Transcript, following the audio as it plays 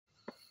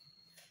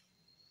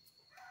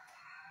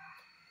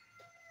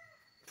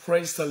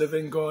Praise the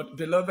living God.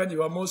 Beloved,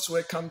 you are most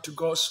welcome to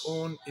God's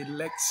own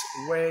elect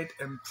word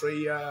and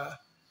prayer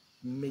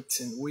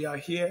meeting. We are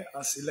here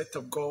as elect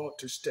of God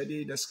to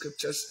study the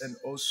scriptures and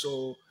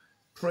also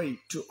pray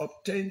to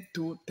obtain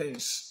two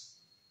things.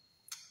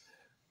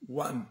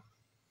 One,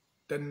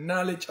 the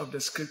knowledge of the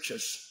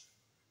scriptures.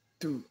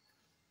 Two,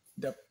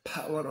 the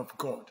power of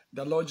God.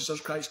 The Lord Jesus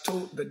Christ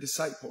told the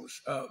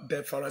disciples,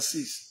 the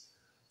Pharisees,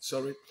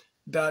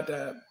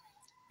 that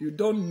you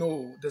don't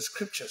know the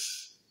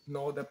scriptures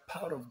nor the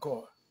power of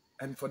God,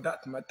 and for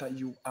that matter,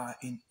 you are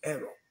in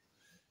error.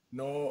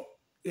 Nor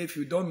if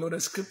you don't know the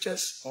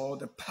scriptures or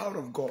the power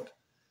of God,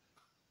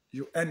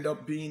 you end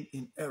up being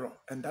in error,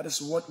 and that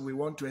is what we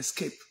want to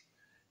escape.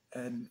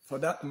 And for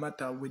that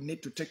matter, we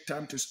need to take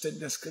time to study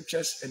the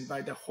scriptures, and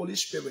by the Holy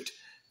Spirit,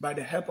 by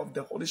the help of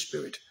the Holy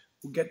Spirit,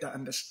 we get the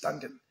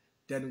understanding.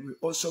 Then we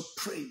also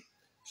pray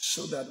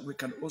so that we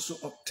can also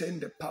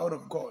obtain the power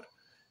of God,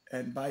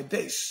 and by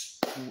this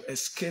we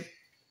escape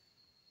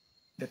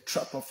the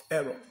trap of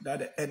error that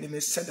the enemy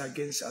set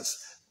against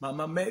us.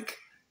 Mama Meg,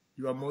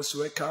 you are most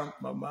welcome.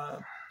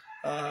 Mama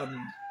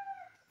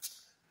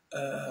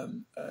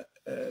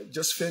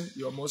Josephine,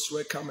 you are most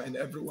welcome, and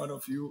every one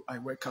of you, I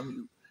welcome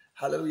you.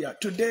 Hallelujah.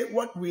 Today,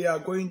 what we are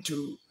going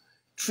to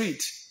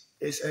treat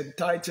is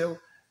entitled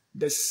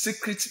The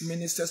Secret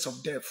Ministers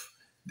of Death.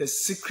 The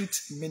Secret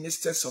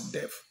Ministers of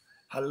Death.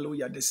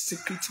 Hallelujah. The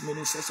Secret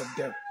Ministers of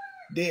Death.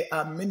 They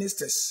are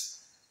ministers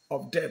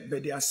of death,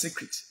 but they are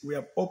secret. We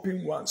have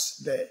open ones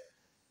there.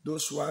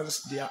 Those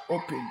ones, they are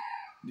open.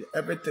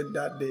 Everything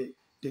that they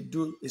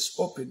do is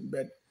open,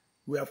 but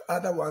we have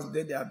other ones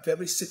there, they are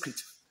very secret,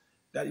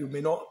 that you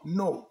may not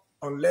know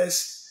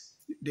unless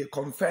they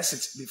confess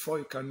it before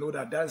you can know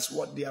that that's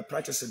what they are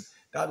practicing,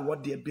 that's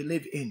what they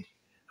believe in.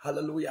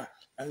 Hallelujah.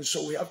 And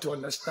so we have to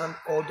understand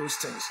all those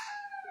things.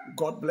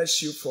 God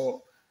bless you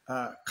for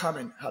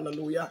coming.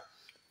 Hallelujah.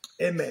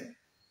 Amen.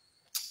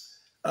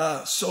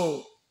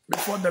 So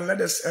before then,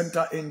 let us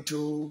enter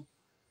into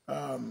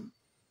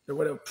the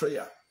word of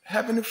prayer.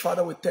 Heavenly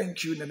Father, we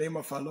thank you in the name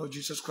of our Lord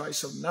Jesus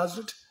Christ of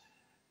Nazareth.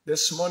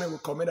 This morning we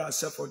commit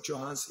ourselves into your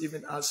hands,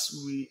 even as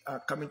we are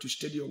coming to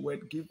study your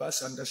word. Give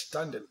us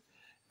understanding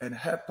and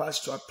help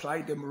us to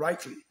apply them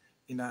rightly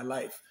in our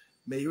life.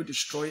 May you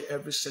destroy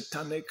every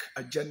satanic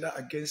agenda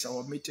against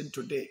our meeting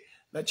today.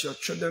 Let your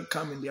children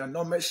come in their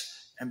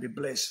numbers and be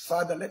blessed.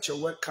 Father, let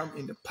your word come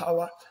in the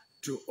power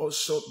to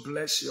also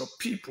bless your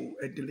people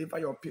and deliver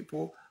your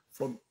people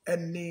from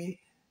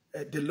any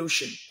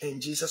delusion. In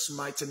Jesus'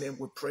 mighty name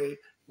we pray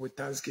with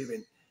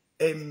thanksgiving.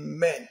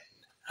 Amen.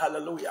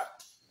 Hallelujah.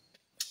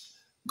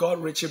 God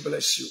richly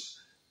bless you.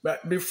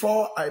 But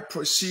before I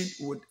proceed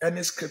with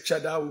any scripture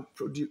that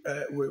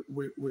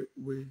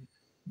we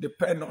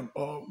depend on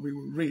or we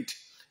will read,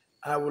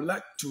 I would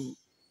like to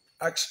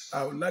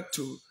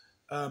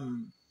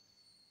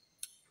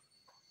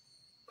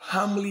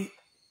humbly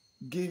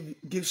give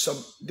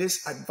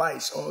this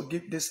advice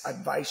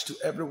to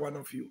every one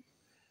of you.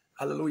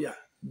 Hallelujah.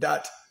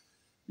 That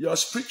your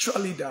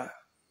spiritual leader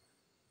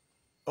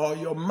or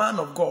your man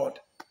of God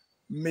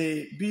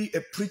may be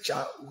a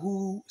preacher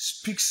who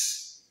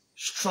speaks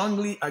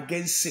strongly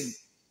against sin.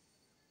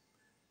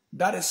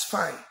 That is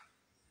fine.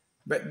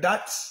 But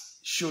that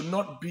should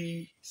not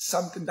be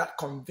something that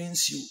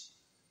convinces you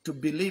to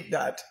believe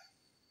that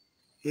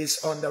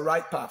he's on the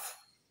right path.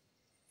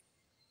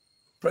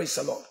 Praise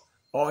the Lord.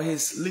 Or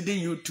he's leading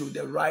you to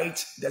the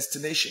right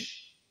destination.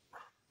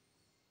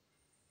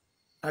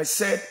 I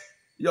said,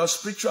 your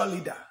spiritual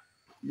leader,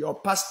 your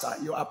pastor,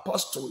 your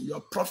apostle, your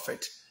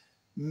prophet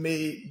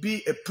may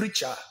be a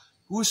preacher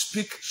who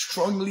speaks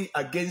strongly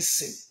against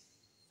sin.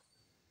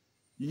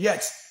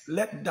 Yet,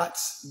 let that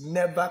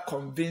never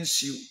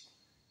convince you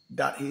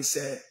that he's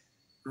a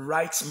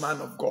right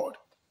man of God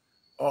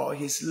or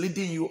he's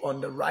leading you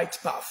on the right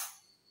path.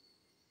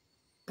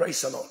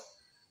 Praise the Lord.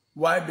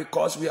 Why?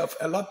 Because we have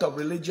a lot of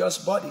religious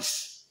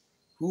bodies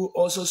who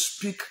also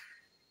speak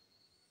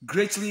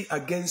greatly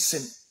against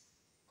sin,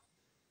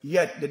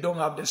 yet they don't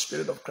have the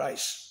Spirit of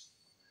Christ.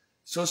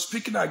 So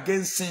speaking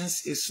against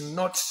sins is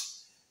not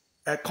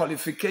a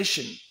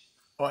qualification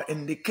or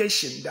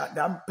indication that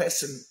that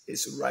person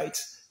is a right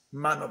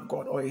man of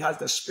God or he has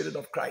the Spirit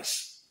of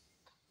Christ.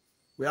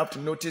 We have to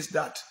notice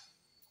that.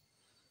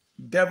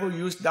 Devil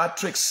used that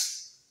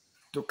tricks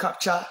to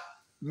capture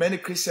many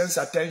Christians'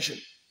 attention.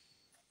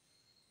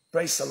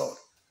 Praise the Lord.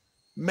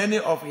 Many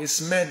of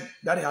his men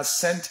that he has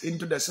sent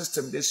into the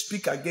system, they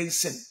speak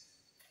against sin.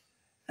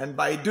 And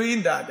by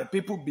doing that, the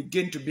people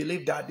begin to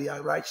believe that they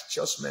are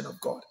righteous men of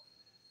God.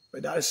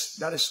 But that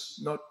is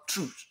not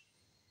truth.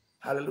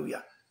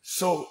 Hallelujah.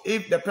 So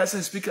if the person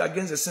is speaking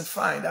against the sin,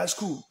 fine, that's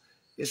cool.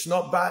 It's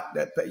not bad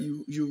that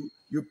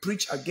you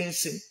preach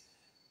against sin.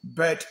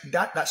 But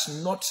that does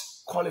not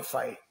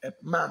qualify a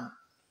man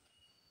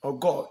or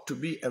God to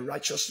be a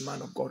righteous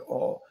man of God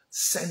or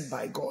sent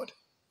by God.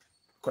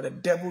 Because the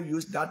devil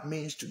used that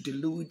means to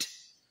delude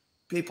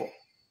people.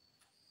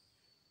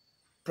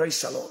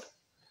 Praise the Lord.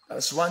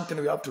 That's one thing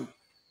we have to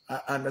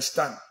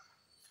understand.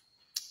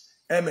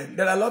 Amen.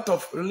 There are a lot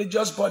of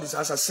religious bodies,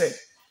 as I said,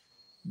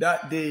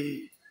 that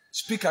they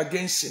speak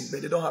against sin,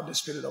 but they don't have the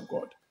Spirit of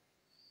God.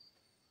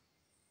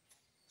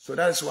 So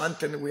that is one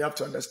thing we have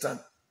to understand.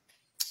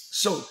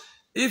 So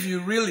if you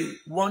really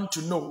want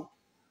to know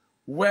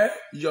where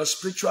your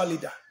spiritual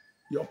leader,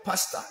 your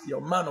pastor,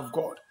 your man of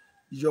God,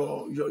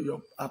 your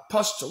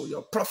apostle,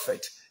 your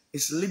prophet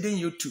is leading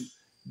you to,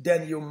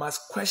 then you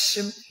must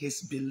question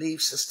his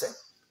belief system.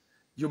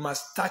 You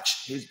must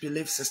touch his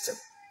belief system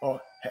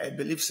or her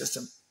belief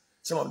system.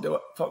 Some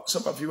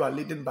of you are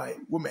leading by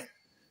women.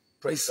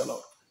 Praise the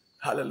Lord.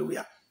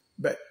 Hallelujah.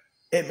 But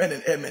amen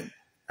and amen.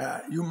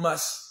 You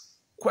must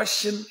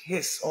question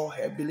his or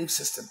her belief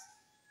system.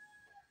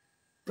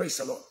 Praise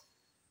the Lord.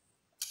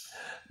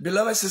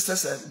 Beloved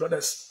sisters and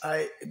brothers,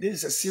 this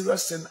is a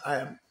serious thing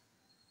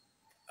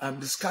I'm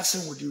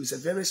discussing with you. It's a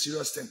very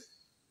serious thing.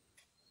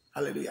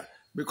 Hallelujah.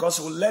 Because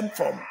we learn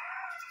from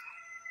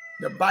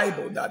the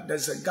Bible that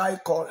there's a guy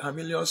called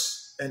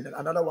Hamilius and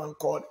another one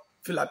called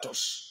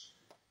Philatus.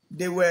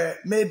 They were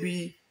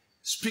maybe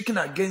speaking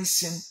against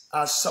sin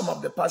as some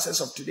of the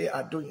pastors of today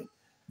are doing,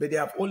 but they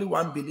have only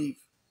one belief.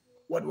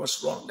 What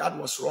was wrong? That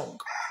was wrong.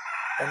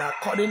 And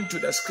according to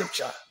the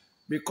scripture,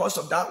 because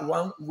of that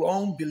one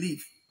wrong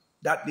belief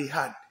that they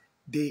had,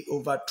 they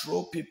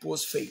overthrow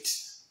people's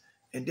faith,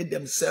 and they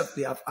themselves,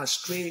 they have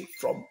astray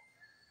from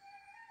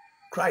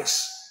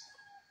Christ.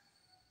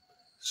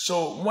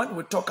 So when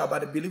we talk about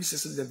the belief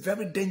system, it's a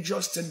very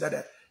dangerous thing that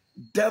the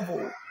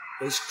devil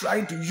is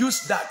trying to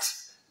use that,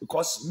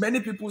 because many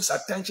people's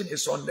attention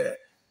is on the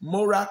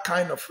moral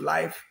kind of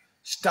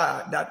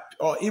lifestyle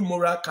or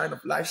immoral kind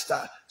of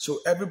lifestyle. So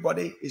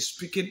everybody is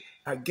speaking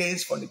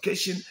against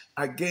fornication,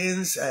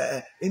 against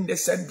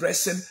indecent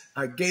dressing,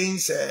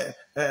 against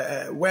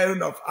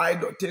wearing of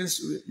idol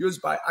things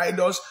used by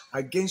idols,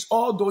 against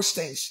all those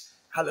things.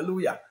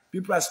 Hallelujah.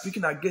 People are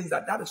speaking against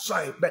that. That is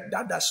fine, but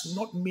that does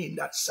not mean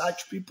that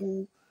such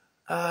people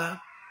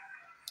are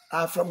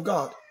from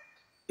God.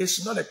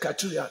 It's not a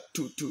criteria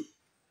to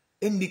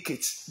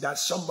indicate that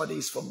somebody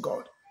is from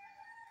God.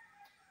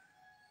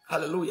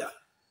 Hallelujah.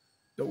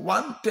 The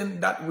one thing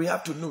that we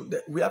have to know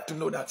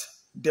that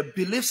the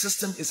belief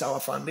system is our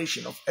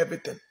foundation of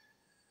everything.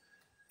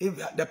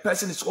 If the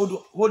person is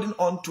holding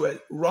on to a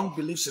wrong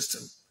belief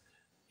system,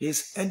 he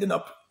is ending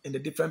up in a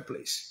different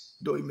place,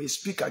 though he may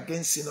speak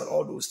against sin or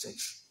all those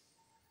things.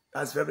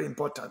 That's very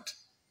important.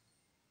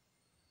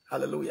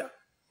 Hallelujah.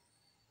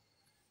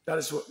 That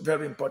is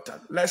very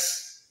important.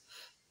 Let's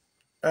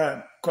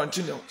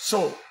continue.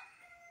 So,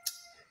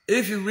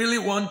 if you really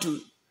want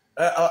to,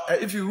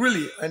 if you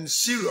really and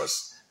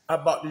serious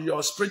about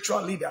your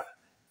spiritual leader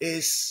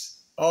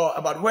or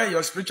about where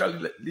your spiritual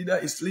leader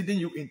is leading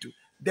you into,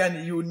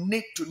 then you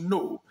need to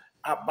know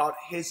about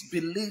his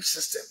belief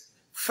system.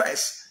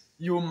 First,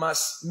 you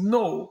must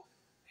know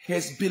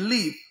his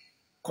belief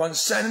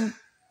concerning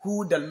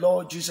who the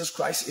Lord Jesus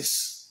Christ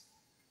is.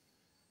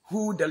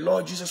 Who the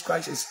Lord Jesus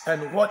Christ is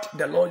and what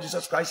the Lord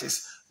Jesus Christ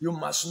is. You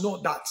must know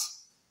that.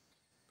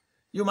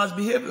 You must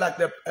behave like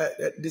the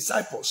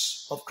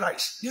disciples of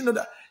Christ. You know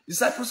that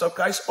disciples of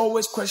Christ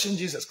always question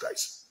Jesus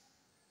Christ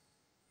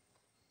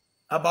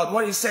about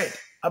what he said,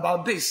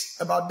 about this,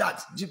 about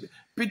that.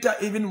 Peter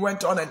even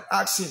went on and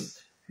asked him,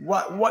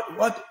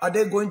 what are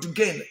they going to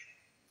gain?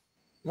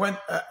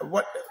 What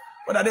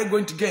are they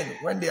going to gain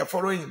when they are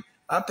following him?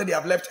 After they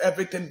have left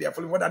everything they are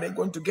following, what are they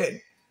going to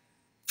gain?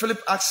 Philip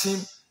asked him,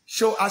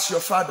 show us your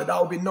Father, that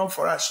will be known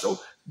for us. So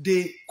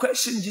they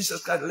question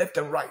Jesus Christ left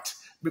and right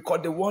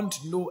because they want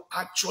to know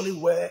actually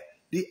where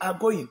they are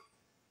going.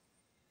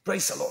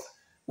 Praise the Lord.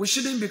 We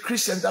shouldn't be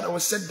Christians that will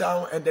sit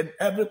down and then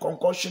every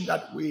concoction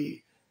that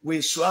we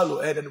swallow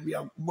and then we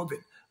are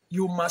moving.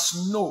 You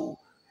must know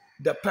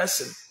the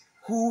person,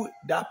 who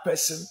that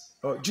person,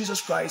 or Jesus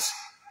Christ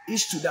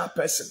is to that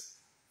person.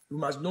 You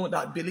must know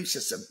that belief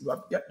system.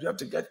 You have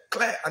to get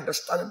clear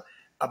understanding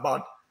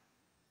about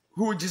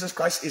who Jesus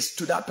Christ is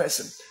to that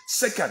person.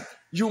 Second,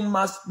 you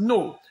must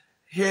know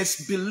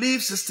his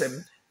belief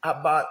system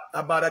about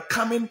the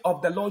coming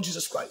of the Lord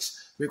Jesus Christ.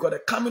 Because the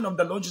coming of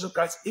the Lord Jesus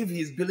Christ, if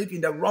he is believing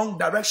in the wrong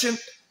direction,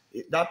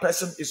 that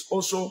person is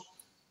also,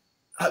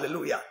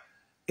 hallelujah,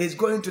 is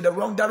going to the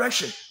wrong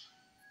direction.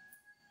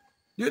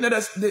 Do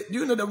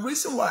you know the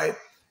reason why?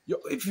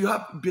 If you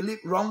have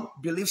wrong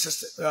belief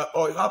system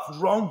or you have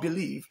wrong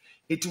belief,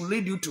 it will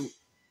lead you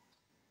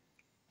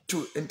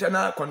to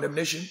internal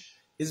condemnation.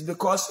 Is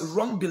because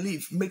wrong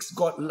belief makes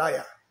God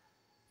liar.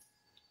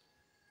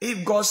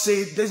 If God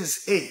says this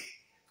is A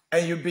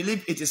and you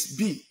believe it is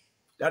B,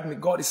 that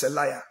means God is a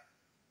liar.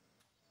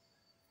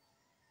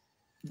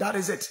 That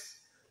is it.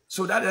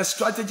 So that is a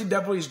strategy the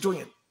devil is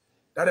doing.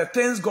 That the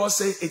things God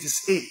says it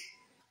is A,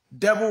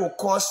 devil will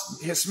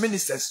cause his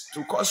ministers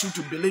to cause you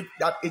to believe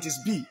that it is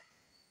B.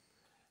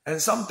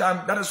 And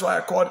sometimes that is why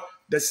I call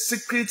the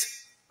secret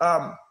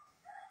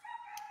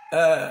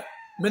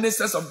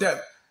ministers of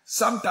death.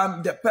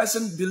 Sometimes the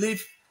person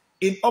believes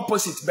in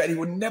opposite, but he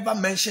will never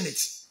mention it.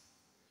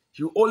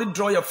 You only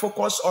draw your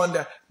focus on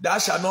the thou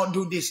shalt not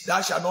do this, thou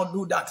shalt not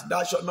do that,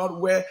 thou shalt not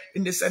wear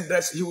indecent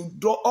dress. You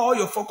draw all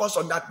your focus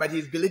on that, but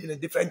he's believing in a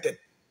different thing.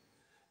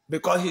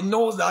 Because he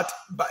knows that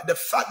by the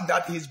fact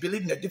that he's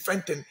believing a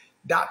different thing,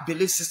 that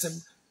belief system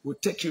will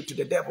take you to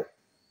the devil.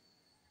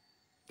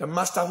 The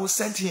master who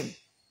sent him.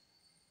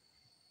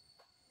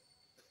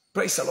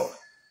 Praise the Lord.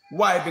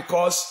 Why?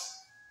 Because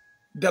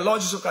the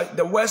Lord Jesus Christ,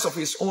 the words of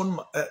his own,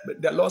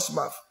 the Lord's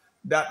mouth,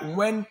 that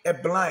when a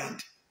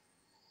blind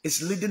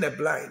is leading a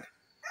blind,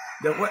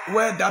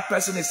 where that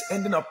person is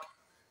ending up,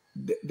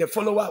 the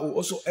follower will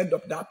also end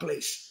up that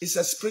place. It's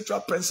a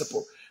spiritual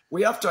principle.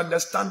 We have to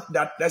understand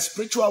that the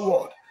spiritual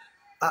world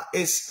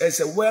is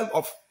a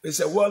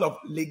world of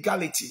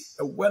legality,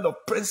 a world of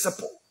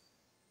principle.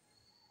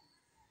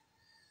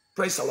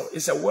 Praise the Lord.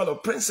 It's a world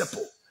of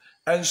principle.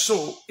 And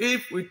so,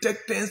 if we take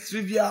things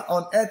trivial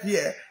on earth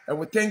here and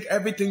we think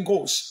everything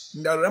goes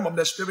in the realm of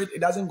the spirit, it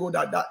doesn't go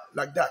like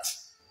that.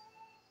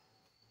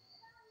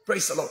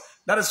 Praise the Lord.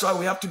 That is why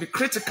we have to be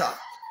critical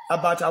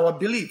about our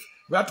belief.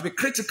 We have to be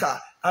critical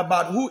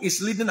about who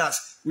is leading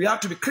us. We have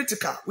to be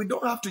critical. We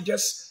don't have to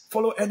just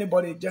follow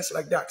anybody just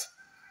like that.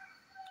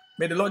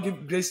 May the Lord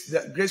give grace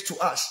to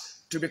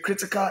us to be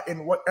critical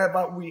in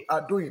whatever we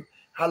are doing.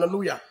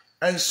 Hallelujah.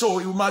 And so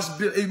you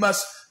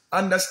must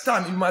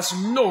understand, you must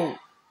know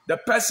the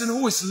person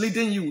who is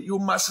leading you. You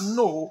must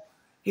know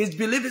his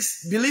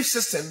belief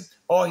system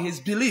or his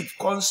belief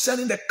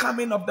concerning the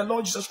coming of the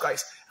Lord Jesus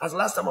Christ. As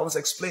last time I was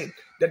explained,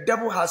 the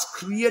devil has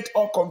created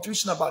all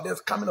confusion about the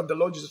coming of the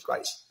Lord Jesus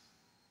Christ.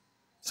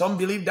 Some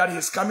believe that he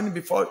is coming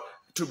before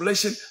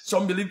tribulation.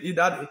 Some believe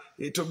that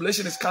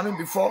tribulation is coming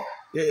before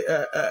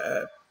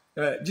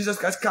Jesus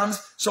Christ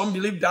comes. Some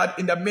believe that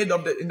in the middle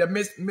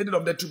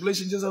of the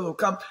tribulation, Jesus will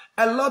come.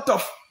 A lot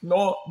of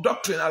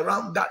doctrine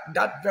around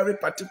that very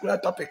particular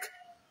topic,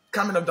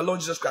 coming of the Lord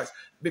Jesus Christ,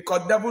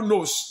 because the devil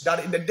knows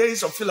that in the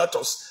days of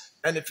Philetus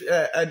and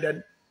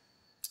then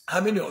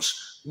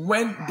Arminius,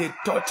 when they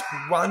taught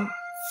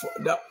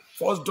the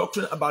false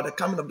doctrine about the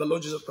coming of the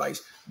Lord Jesus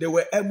Christ, they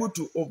were able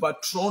to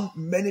overthrow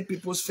many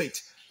people's faith.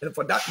 And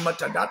for that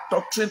matter, that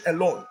doctrine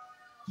alone,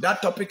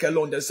 that topic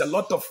alone, there's a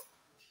lot of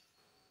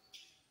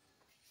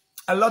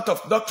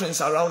doctrines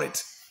around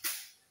it.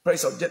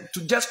 Praise God,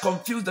 to just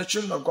confuse the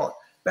children of God.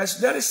 But it's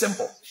very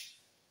simple.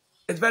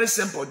 It's very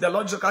simple. The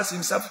Lord Jesus Christ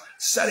himself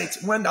said it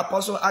when the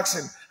apostle asked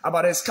him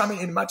about his coming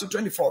in Matthew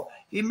 24.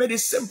 He made it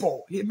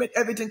simple. He made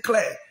everything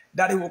clear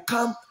that he will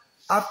come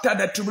after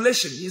the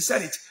tribulation. He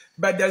said it.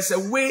 But there's a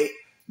way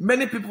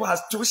many people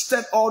have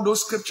twisted all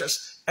those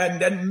scriptures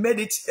and then made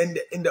it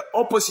in the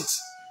opposite.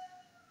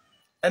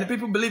 And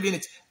people believe in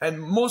it. And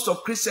most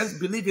of Christians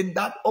believe in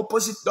that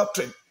opposite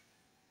doctrine.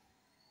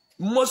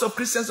 Most of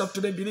Christians of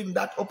today believe in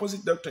that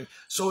opposite doctrine.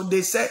 So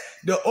they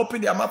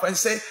open their mouth and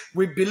say,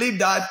 we believe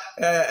that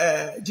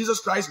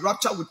Jesus Christ's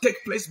rapture will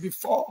take place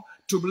before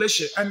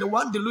tribulation. And the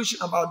one delusion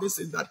about this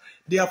is that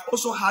they have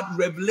also had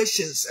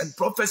revelations and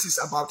prophecies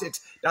about it,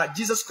 that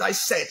Jesus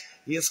Christ said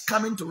he is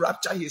coming to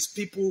rapture his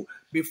people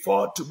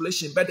before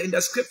tribulation. But in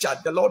the scripture,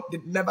 the Lord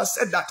never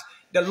said that.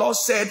 The Lord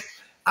said,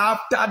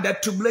 after the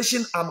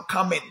tribulation, I'm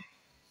coming.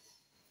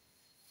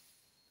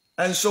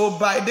 And so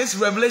by these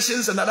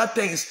revelations and other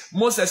things,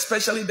 most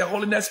especially the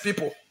holiness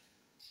people,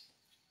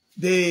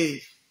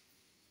 they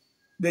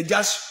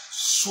just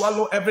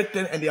swallow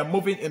everything and they are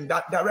moving in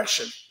that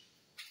direction.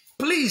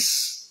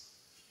 Please,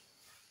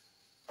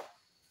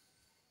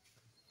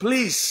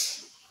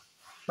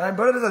 my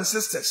brothers and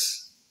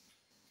sisters,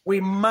 we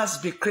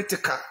must be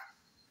critical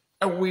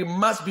and we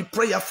must be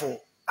prayerful.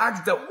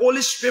 Ask the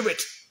Holy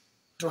Spirit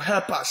to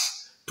help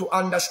us to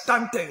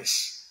understand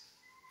things.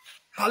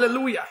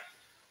 Hallelujah.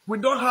 We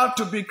don't have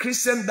to be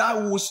Christian that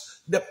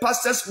the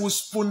pastors will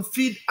spoon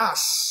feed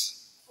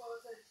us.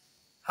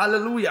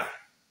 Hallelujah.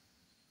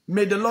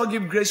 May the Lord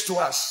give grace to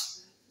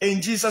us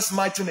in Jesus'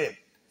 mighty name.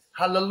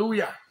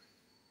 Hallelujah.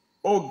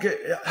 Okay.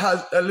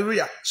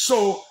 Hallelujah.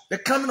 So the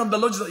coming of the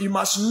Lord Jesus, you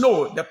must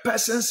know the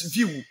person's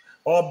view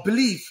or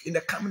belief in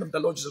the coming of the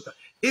Lord Jesus Christ.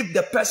 If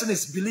the person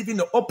is believing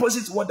the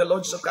opposite of what the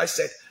Lord Jesus Christ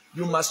said,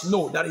 you must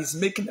know that he's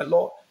making the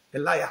Lord a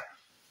liar.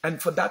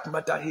 And for that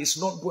matter, he's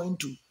not going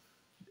to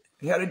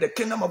inherit the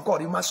kingdom of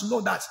God. You must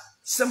know that.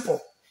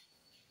 Simple.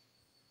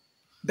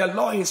 The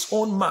Lord, his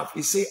own mouth,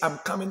 he say, I'm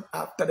coming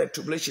after the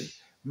tribulation.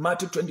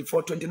 Matthew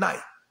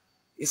 24:29.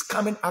 It's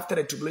coming after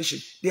the tribulation.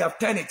 They have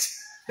turned it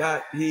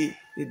that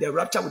the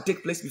rapture will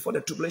take place before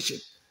the tribulation.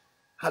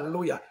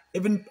 Hallelujah.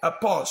 Even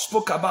Paul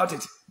spoke about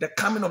it. The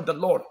coming of the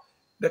Lord,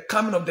 the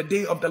coming of the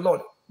day of the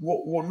Lord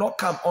will not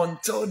come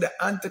until the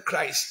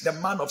Antichrist, the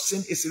man of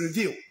sin, is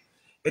revealed.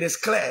 It is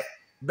clear.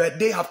 But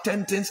they have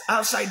turned things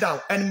upside down.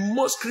 And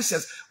most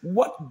Christians,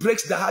 what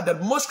breaks the heart,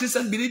 that most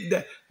Christians believe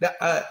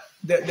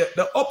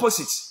the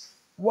opposite,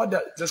 what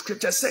the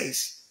scripture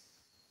says.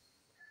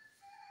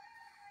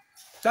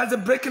 That's the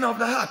breaking of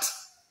the heart.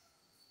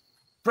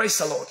 Praise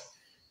the Lord.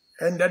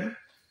 And then,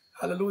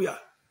 hallelujah.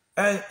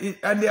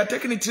 And they are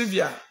taking it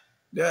trivial.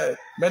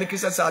 Many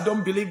Christians say, I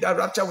don't believe that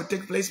rapture will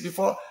take place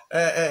before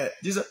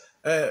Jesus.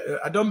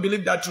 I don't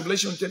believe that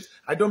tribulation will take place.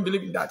 I don't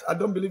believe in that. I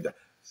don't believe that.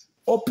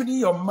 Opening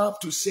your mouth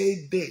to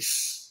say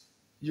this,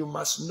 you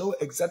must know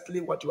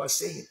exactly what you are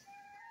saying.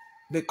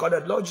 Because the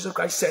Lord Jesus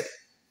Christ said,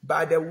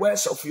 by the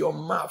words of your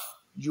mouth,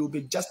 you'll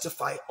be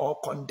justified or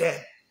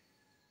condemned.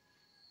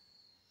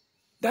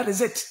 That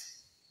is it.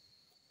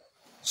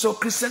 So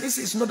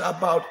Christianity is not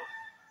about,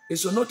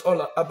 it's not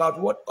all about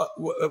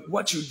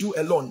what you do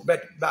alone,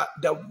 but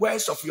the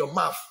words of your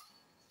mouth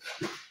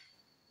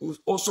will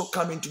also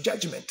come into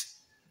judgment.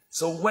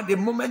 So when the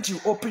moment you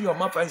open your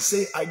mouth and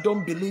say, I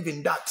don't believe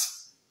in that,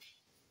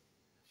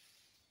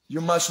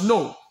 you must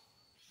know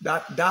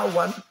that that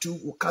one too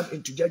will come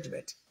into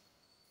judgment.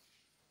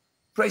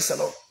 Praise the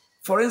Lord.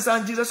 For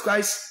instance, Jesus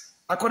Christ,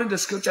 according to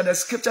the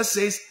scripture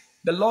says,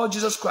 the Lord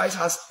Jesus Christ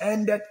has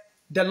ended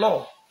the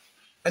law.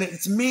 And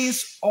it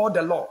means all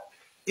the law.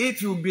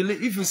 If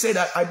you say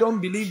that I don't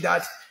believe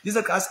that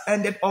Jesus Christ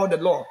ended all the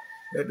law,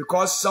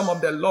 because some of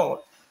the law,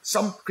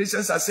 some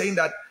Christians are saying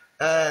that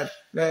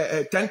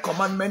 10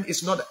 commandment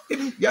is not.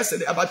 Even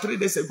yesterday, about 3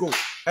 days ago,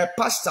 a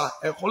pastor,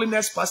 a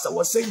holiness pastor,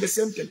 was saying the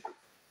same thing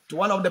to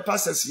one of the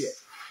pastors here,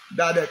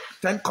 that the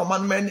 10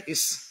 commandment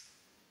is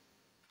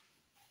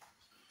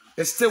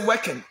still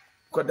working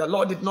because the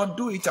Lord did not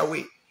do it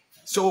away.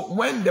 So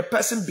when the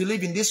person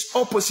believes in this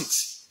opposite,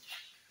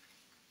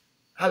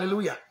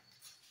 hallelujah,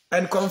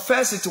 and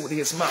confess it with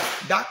his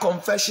mouth, that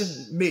confession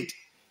made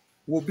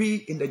will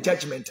be in the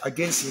judgment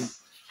against him.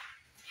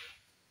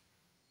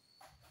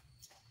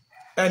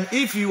 And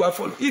if you are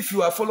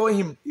following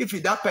him, if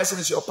that person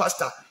is your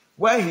pastor,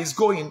 where he's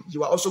going,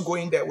 you are also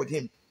going there with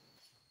him.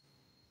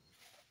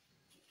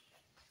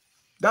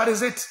 That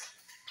is it.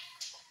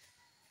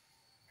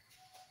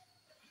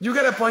 You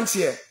get a point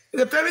here.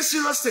 It's a very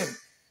serious thing.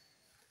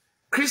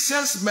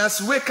 Christians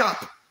must wake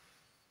up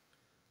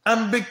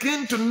and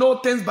begin to know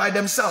things by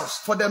themselves,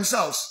 for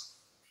themselves.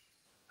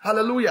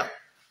 Hallelujah.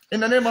 In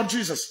the name of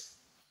Jesus.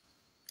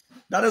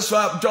 That is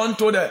why John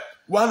told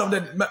one of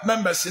the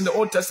members in the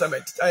Old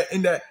Testament,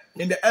 in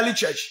the early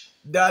church,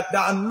 that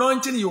the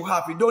anointing you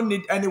have, you don't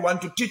need anyone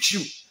to teach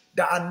you.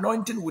 The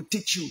anointing will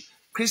teach you.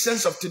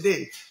 Christians of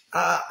today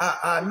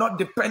are not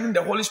depending on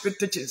the Holy Spirit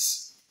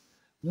teachings.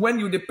 When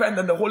you depend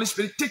on the Holy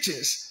Spirit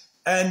teachings,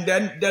 and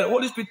then the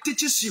Holy Spirit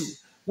teaches you,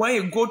 when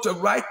you go to a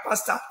right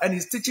pastor and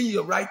he's teaching you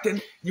the right thing,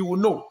 you will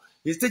know.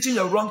 He's teaching you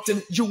the wrong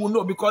thing, you will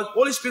know, because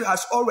Holy Spirit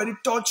has already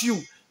taught you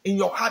in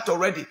your heart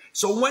already.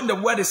 So when the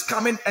word is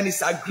coming and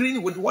it's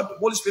agreeing with what the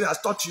Holy Spirit has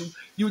taught you,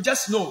 you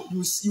just know.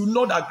 You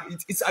know that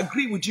it's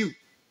agreeing with you.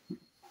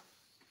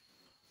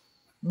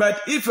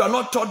 But if you are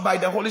not taught by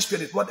the Holy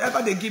Spirit,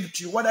 whatever they give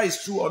to you, whether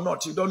it's true or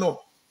not, you don't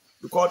know.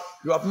 Because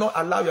you have not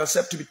allowed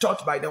yourself to be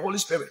taught by the Holy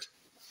Spirit.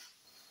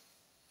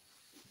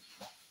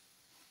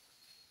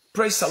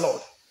 Praise the Lord.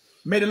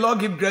 May the Lord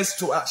give grace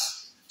to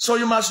us. So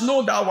you must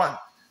know that one.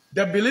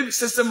 The belief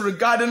system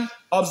regarding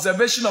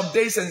observation of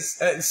days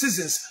and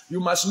seasons, you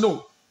must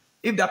know.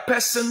 If the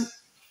person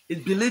is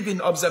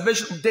believing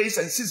observation of days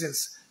and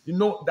seasons, you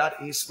know that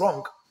he is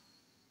wrong.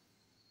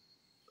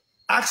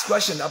 Ask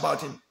question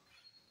about him.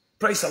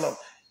 Praise the Lord.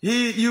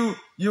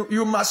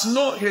 You must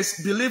know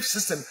his belief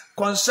system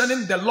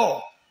concerning the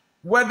law,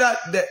 whether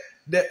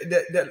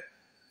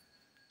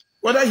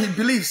whether he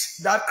believes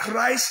that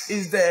Christ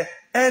is the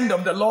end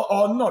of the law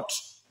or not.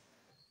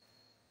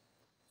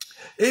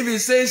 If he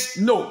says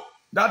no,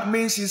 that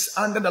means he's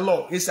under the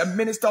law. He's a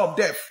minister of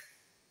death.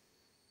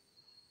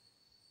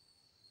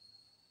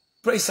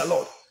 Praise the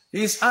Lord.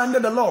 He's under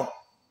the law.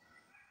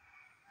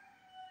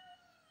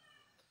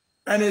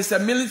 And he's a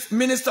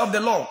minister of the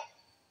law.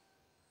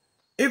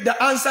 If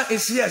the answer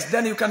is yes,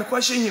 then you can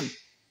question him.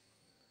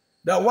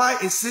 That why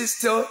is he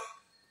still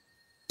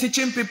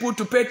teaching people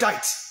to pay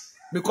tithes?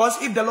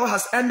 Because if the law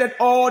has ended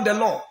all the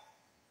law,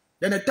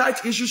 then the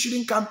tithe issue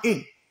shouldn't come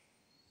in.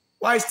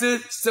 Why is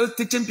still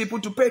teaching people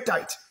to pay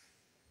tithe?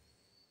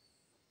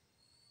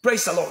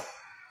 Praise the Lord.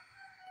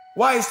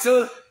 Why is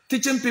still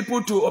teaching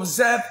people to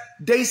observe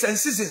days and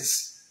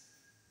seasons?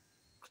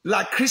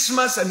 Like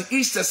Christmas and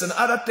Easter and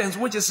other things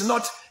which is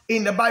not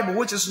in the Bible,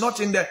 which is not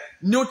in the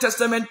New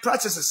Testament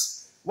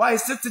practices. Why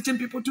is still teaching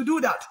people to do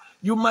that?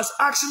 You must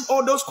ask him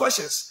all those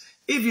questions.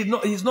 If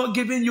he's not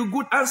giving you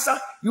good answer,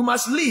 you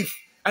must leave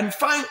and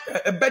find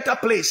a better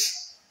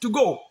place to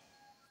go.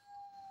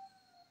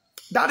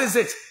 That is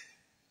it.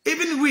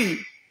 Even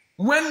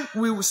when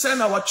we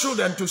send our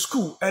children to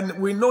school and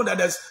we know that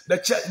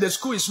the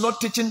school is not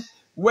teaching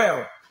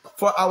well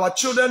for our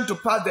children to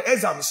pass the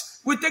exams,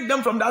 we take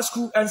them from that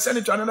school and send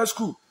it to another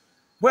school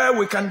where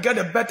we can get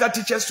a better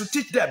teachers to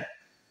teach them.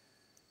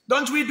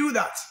 Don't we do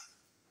that?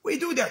 We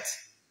do that.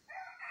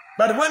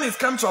 But when it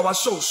comes to our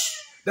souls,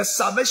 the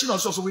salvation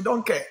of souls, we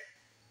don't care.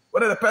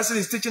 Whether the person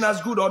is teaching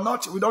us good or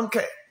not, we don't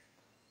care.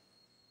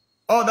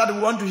 All that we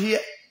want to hear,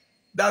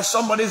 that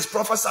somebody is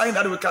prophesying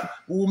that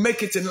we will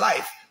make it in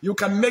life. You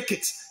can make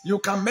it. You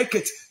can make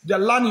it. The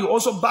land you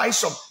also buy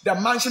some. The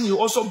mansion you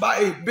also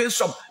build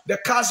some. The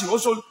cars you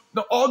also,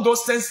 all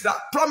those things, that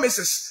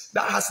promises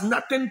that has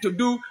nothing to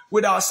do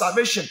with our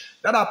salvation.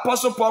 That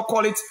Apostle Paul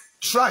called it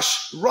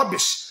trash,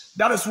 rubbish.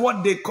 That is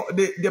what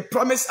they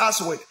promise us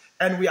with,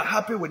 and we are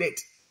happy with it.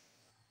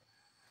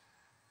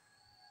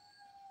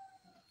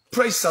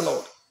 Praise the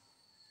Lord.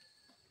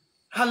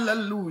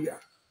 Hallelujah.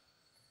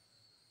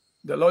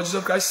 The Lord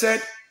Jesus Christ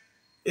said,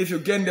 If you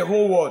gain the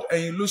whole world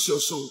and you lose your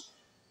soul,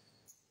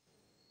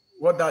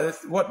 what does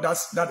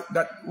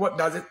that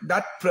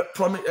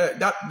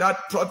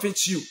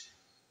profits you?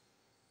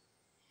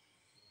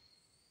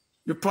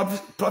 You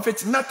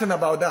profit nothing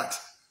about that.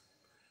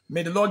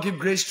 May the Lord give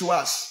grace to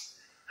us.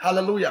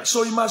 Hallelujah.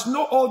 So you must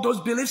know all those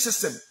belief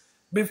systems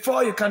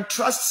before you can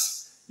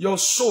trust your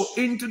soul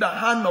into the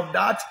hand of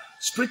that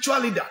spiritual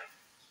leader.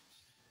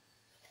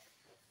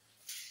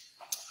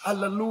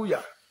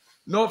 Hallelujah.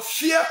 No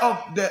fear of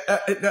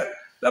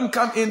let me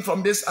come in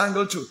from this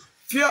angle too.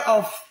 Fear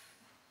of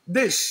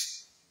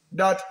this,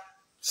 that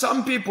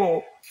some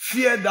people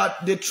fear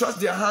that they trust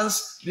their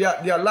hands,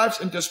 their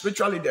lives into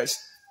spiritual leaders,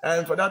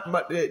 and for that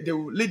they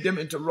will lead them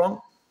into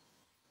wrong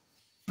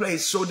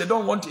place. So they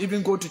don't want to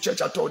even go to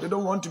church at all. They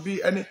don't want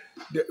to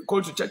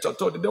go to church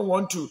at all. They don't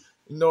want to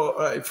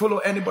follow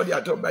anybody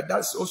at all. But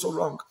that's also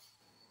wrong.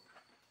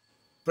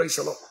 Praise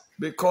the Lord.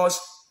 Because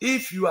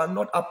if you are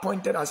not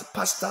appointed as a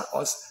pastor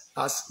or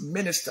as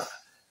minister,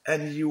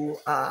 and you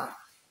are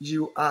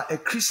a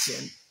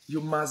Christian, you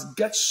must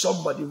get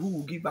somebody who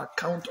will give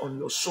account on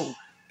your soul.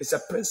 It's a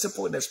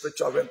principle in the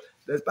spiritual realm.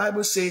 The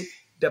Bible says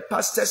the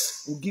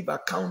pastors will give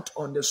account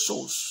on the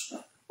souls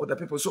of the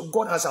people. So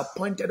God has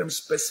appointed them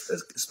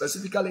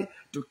specifically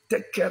to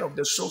take care of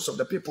the souls of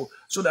the people,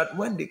 so that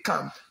when they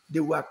come, they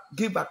will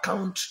give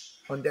account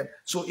on them.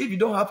 So if you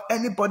don't have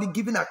anybody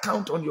giving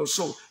account on your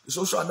soul, it's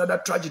also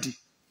another tragedy.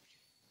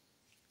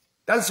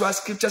 That's why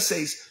Scripture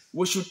says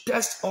we should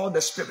test all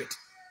the spirit.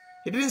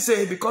 He didn't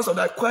say because of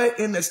that quiet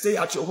in and stay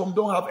at your home,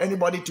 don't have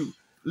anybody to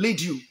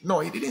lead you. No,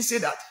 he didn't say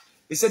that.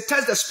 He said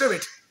test the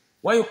spirit.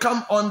 When you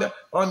come on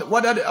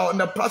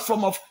the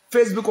platform of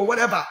Facebook or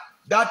whatever,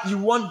 that you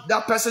want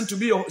that person to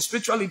be your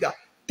spiritual leader,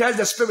 test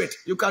the spirit.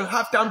 You can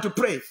have time to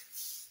pray.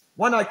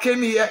 When I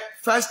came here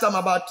first time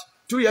about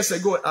 2 years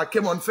ago, I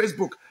came on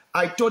Facebook.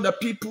 I told the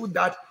people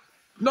that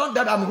not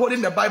that I'm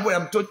holding the Bible,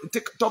 I'm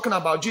talking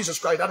about Jesus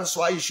Christ. That is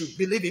why you should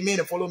believe in me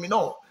and follow me.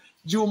 No,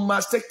 you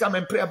must take time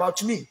and pray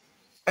about me.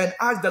 And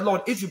ask the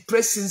Lord. If you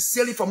pray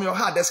sincerely from your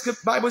heart, the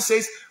Bible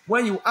says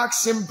when you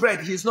ask him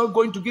bread, he's not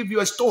going to give you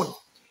a stone.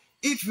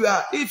 If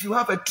you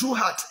have a true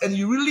heart and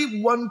you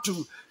really want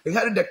to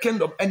inherit the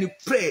kingdom and you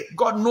pray,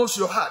 God knows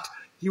your heart.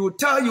 He will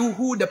tell you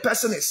who the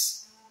person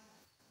is.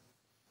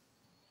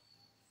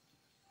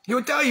 He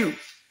will tell you.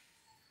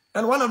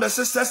 And one of the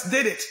sisters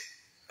did it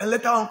and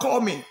later on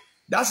called me.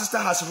 That sister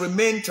has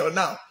remained till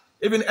now.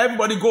 Even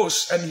everybody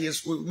goes and he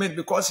is remained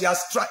because he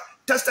has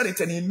tested it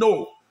and he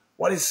knows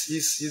what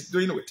he's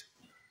doing with.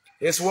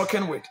 He's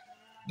working with.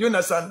 Do you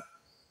understand?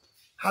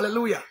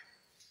 Hallelujah.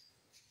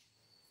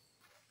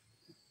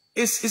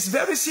 It's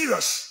very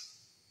serious.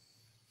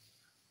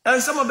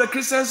 And some of the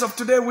Christians of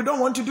today, we don't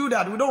want to do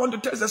that. We don't want to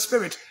test the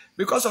spirit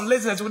because of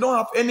laziness. We don't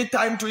have any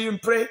time to even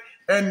pray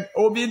and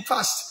or be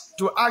fast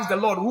to ask the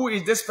Lord, who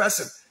is this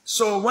person?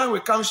 So when we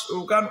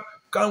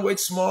can't wait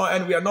small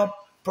and we are not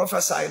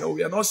prophesying or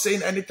we are not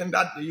saying anything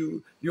that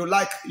you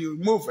like, you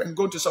move and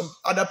go to some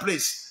other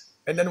place.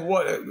 And then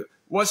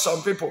watch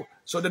some people.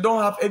 So they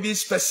don't have any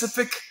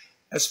specific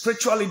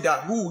spiritual leader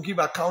who will give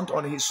account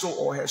on his soul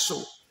or her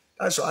soul.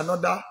 That's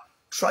another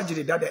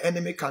tragedy that the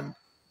enemy can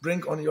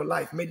bring on your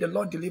life. May the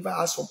Lord deliver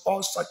us from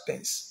all such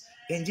things.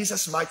 In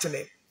Jesus' mighty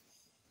name.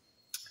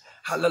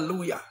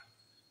 Hallelujah.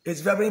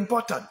 It's very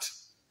important.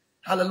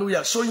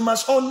 Hallelujah. So you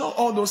must all know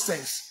all those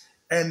things.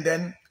 And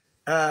then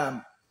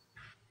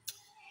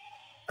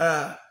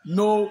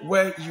know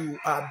where you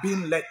are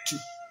being led to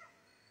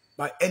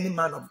by any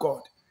man of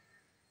God.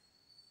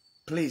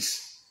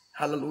 Please.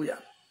 Hallelujah.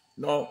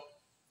 No.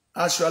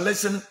 As you are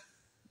listening,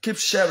 keep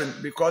sharing,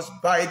 because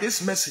by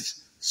this message,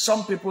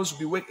 some people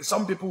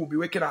will be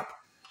waking up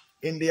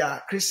in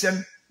their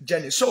Christian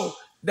journey. So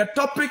the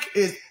topic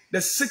is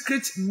the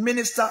secret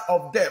minister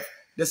of death.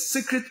 The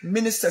secret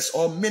ministers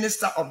or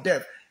minister of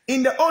death.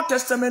 In the Old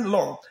Testament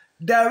law,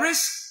 there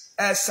is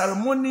a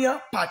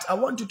ceremonial part. I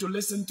want you to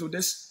listen to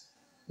this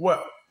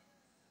well.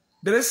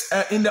 There is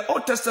in the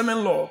Old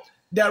Testament law,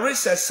 there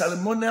is a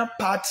ceremonial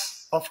part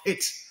of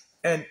it,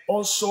 and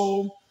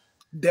also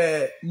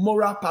the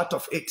moral part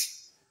of it,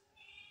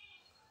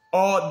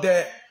 or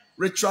the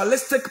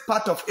ritualistic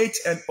part of it,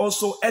 and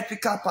also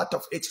ethical part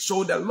of it.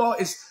 So the law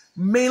is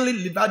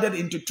mainly divided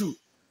into two: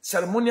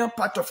 ceremonial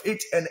part of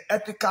it and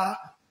ethical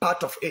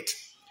part of it.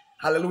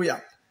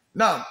 Hallelujah.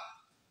 Now,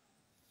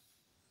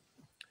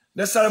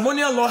 the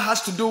ceremonial law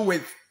has to do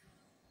with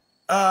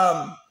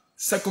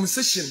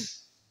circumcision,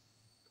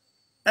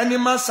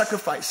 animal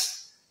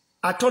sacrifice,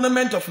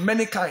 atonement of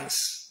many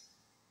kinds,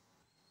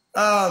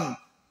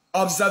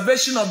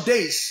 observation of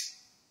days,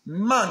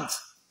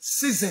 months,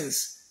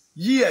 seasons,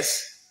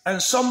 years,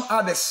 and some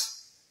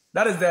others.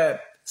 That is the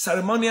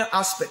ceremonial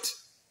aspect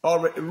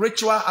or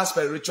ritual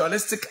aspect,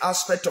 ritualistic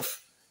aspect of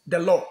the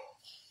law.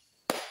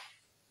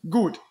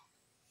 Good.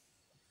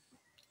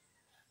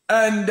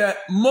 And the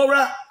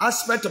moral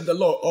aspect of the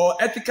law or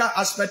ethical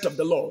aspect of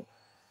the law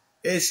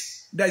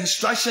is the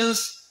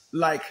instructions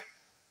like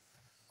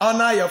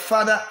honor your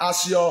father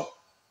as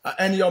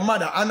and your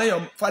mother. Honor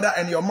your father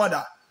and your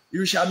mother.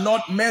 You shall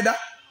not murder.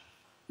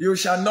 You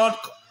shall not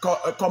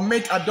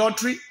commit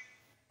adultery.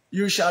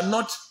 You shall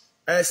not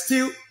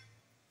steal.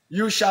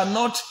 You shall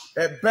not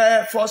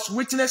bear false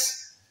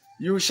witness.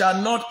 You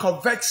shall not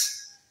covet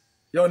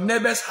your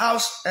neighbor's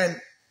house, and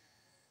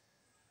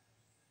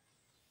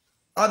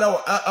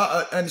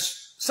and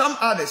some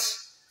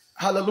others.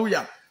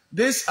 Hallelujah.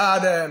 These are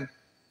the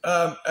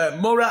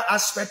moral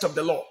aspect of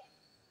the law.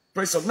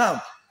 Praise God.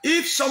 Now,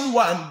 if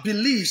someone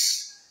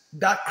believes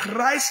that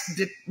Christ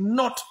did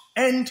not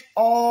end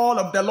all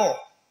of the law,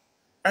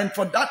 and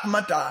for that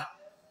matter,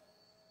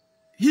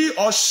 he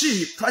or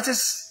she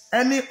practices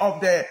any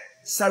of the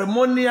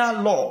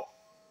ceremonial law,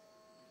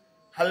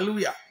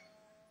 hallelujah,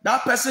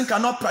 that person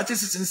cannot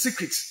practice it in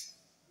secret.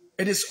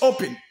 It is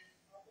open.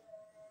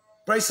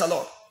 Praise the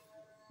Lord.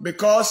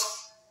 Because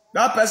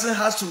that person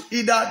has to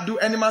either do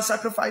animal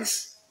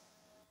sacrifice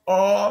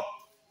or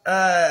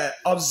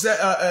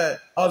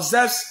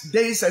observe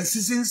days and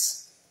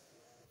seasons.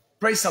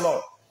 Praise the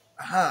Lord.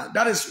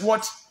 That is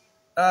what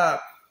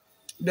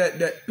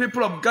the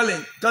people of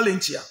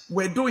Galatia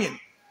were doing.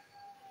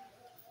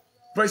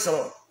 Praise the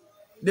Lord.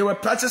 They were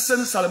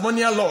practicing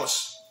ceremonial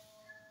laws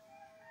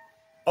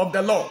of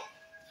the law.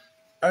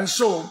 And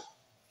so,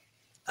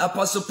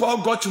 Apostle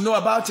Paul got to know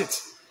about it.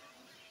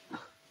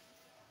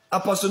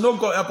 Apostle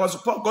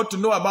Paul got to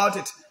know about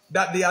it,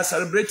 that they are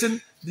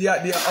celebrating, they are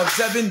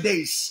observing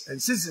days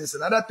and seasons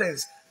and other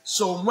things.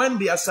 So when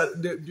they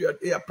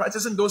are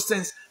practicing those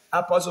things,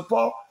 Apostle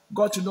Paul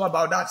got to know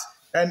about that.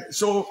 And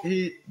so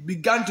he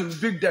began to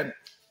rebuke them.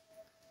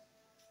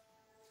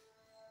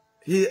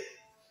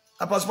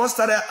 Apostle Paul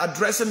started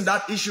addressing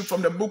that issue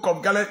from the book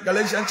of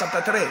Galatians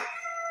chapter 3.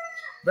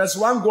 Verse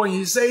 1 going,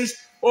 he says,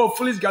 "Oh,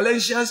 foolish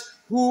Galatians,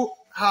 who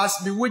has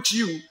bewitched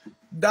you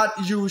that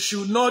you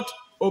should not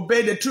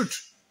obey the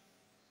truth?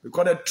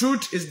 Because the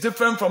truth is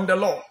different from the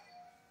law."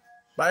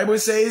 Bible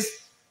says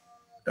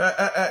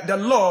the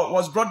law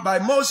was brought by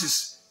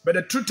Moses, but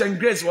the truth and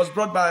grace was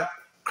brought by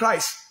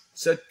Christ.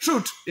 So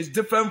truth is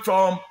different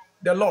from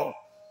the law.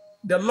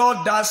 The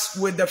law does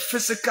with the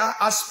physical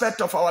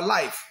aspect of our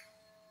life.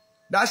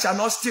 Thou shalt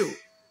not steal.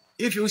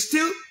 If you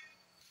steal,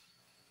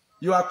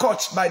 you are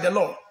caught by the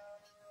law.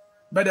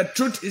 But the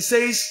truth, it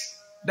says,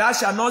 thou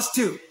shalt not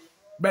steal.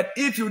 But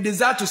if you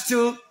desire to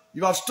steal,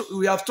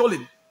 we have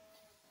stolen.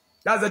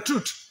 That's the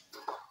truth.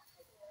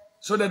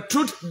 So the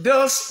truth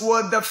deals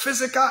with the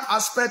physical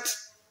aspect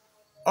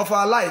of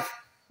our life.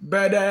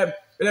 But I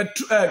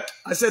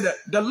said that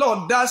the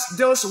law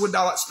deals with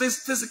our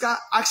physical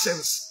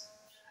actions.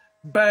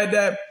 But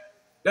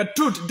the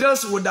truth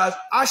deals with the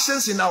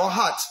actions in our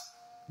heart,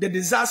 the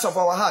desires of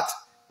our heart.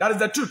 That is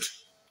the truth.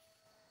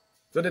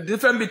 So the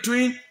difference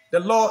between the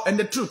law and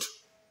the truth.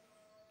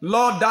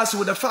 Law deals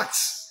with the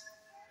facts.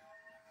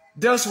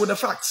 Deals with the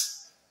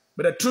facts.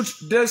 But the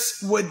truth deals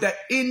with the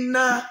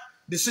inner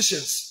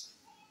decisions.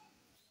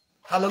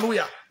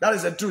 Hallelujah. That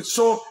is the truth.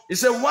 So he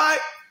said, why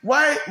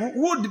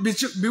would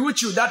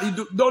bewitch you that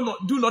you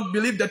do not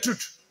believe the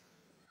truth?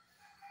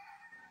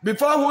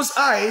 Before whose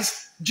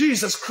eyes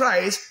Jesus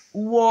Christ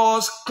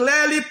was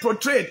clearly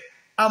portrayed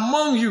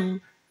among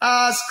you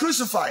as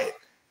crucified.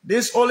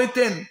 This only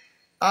thing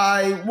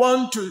I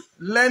want to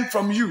learn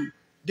from you.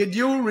 Did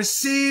you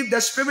receive the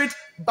Spirit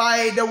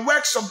by the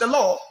works of the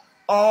law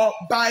or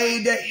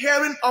by the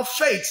hearing of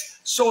faith?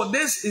 So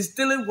this is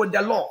dealing with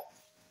the law.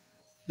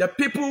 The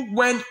people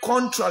went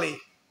contrary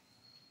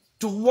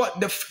to what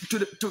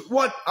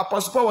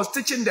Apostle Paul was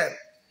teaching them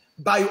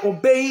by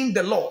obeying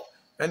the law.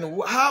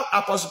 And how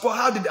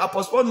did the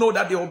Apostle Paul know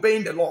that they were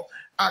obeying the law?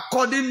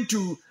 According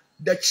to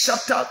the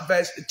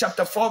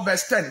chapter 4,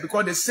 verse 10,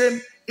 because the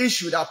same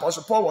issue that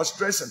Apostle Paul was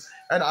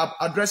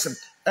addressing.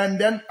 And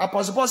then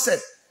Apostle Paul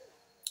said,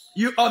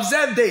 "You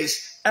observe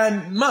days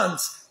and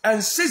months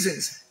and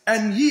seasons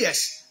and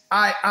years.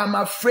 I am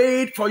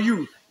afraid for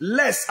you,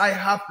 lest I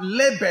have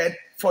labored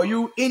for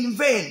you in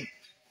vain."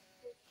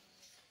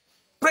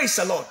 Praise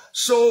the Lord.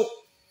 So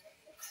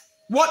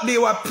what they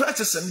were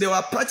practicing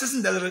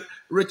the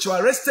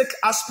ritualistic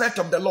aspect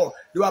of the law.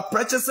 They were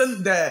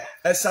practicing the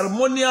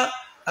ceremonial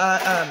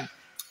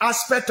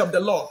aspect of the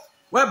law,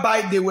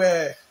 whereby they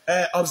were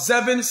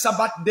observing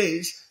Sabbath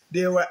days.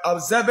 They were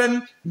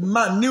observing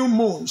new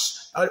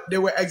moons. They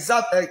were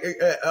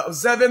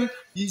observing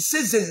the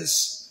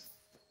seasons.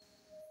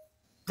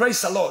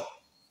 Praise the Lord.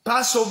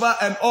 Passover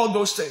and all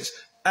those things.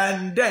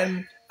 And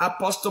then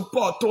Apostle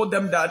Paul told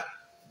them that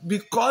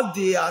because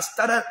they are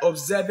started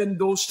observing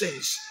those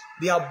things,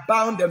 they are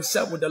bound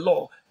themselves with the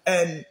law,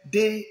 and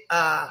they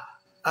are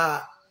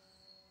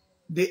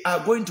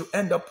going to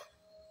end up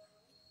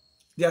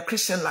their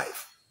Christian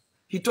life.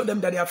 He told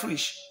them that they are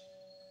foolish.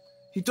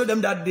 He told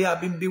them that they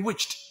have been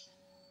bewitched.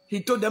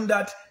 He told them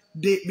that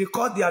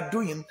because they are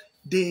doing,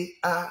 he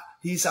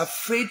is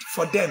afraid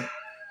for them.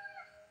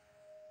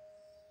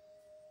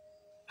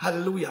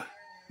 Hallelujah.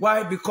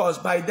 Why? Because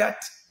by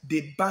that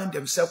they bind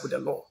themselves with the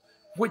law,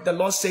 which the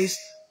law says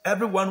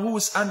everyone who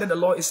is under the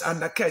law is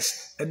under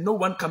curse, and no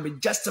one can be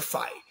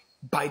justified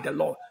by the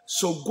law.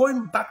 So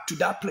going back to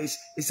that place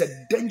is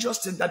a dangerous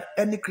thing that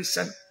any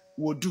Christian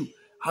will do.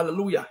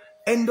 Hallelujah.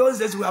 In those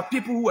days, we have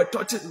people who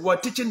were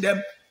teaching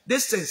them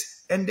these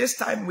things. And this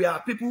time, we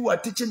have people who are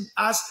teaching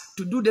us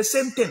to do the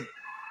same thing,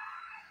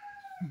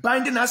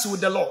 binding us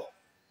with the law.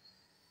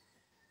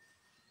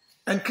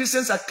 And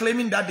Christians are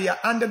claiming that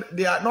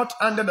they are not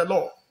under the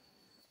law,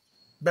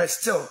 but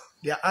still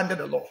they are under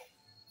the law.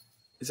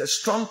 It's a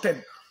strong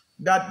thing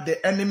that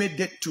the enemy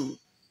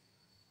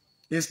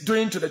is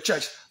doing to the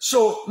church.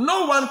 So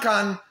no one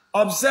can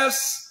observe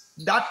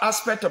that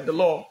aspect of the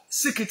law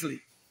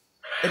secretly.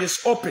 It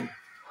is open.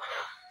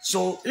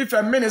 So if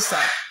a minister,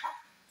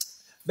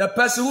 the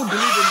person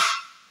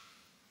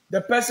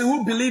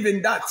who believes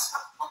in that,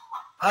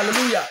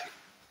 hallelujah,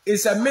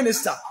 is a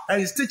minister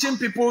and is teaching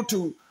people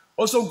to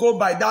also go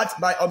by that,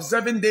 by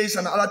observing days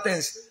and other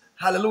things,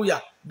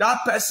 hallelujah,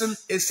 that person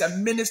is a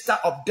minister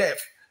of death.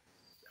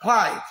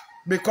 Why?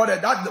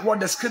 Because that's what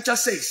the scripture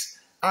says.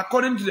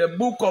 According to the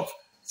book of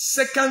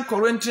 2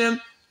 Corinthians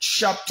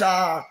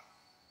chapter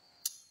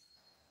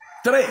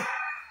 3,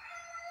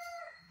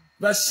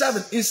 verse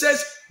 7, it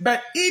says,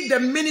 but if the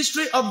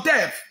ministry of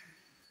death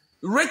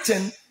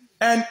written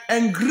and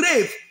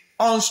engraved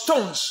on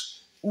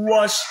stones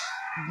was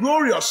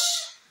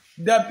glorious,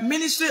 the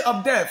ministry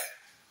of death,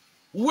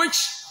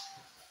 which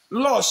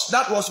laws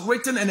that was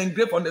written and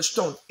engraved on the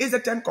stone, is the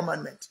 10th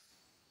commandment.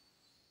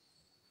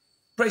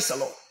 Praise the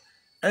Lord.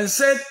 And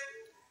said,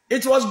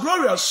 it was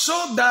glorious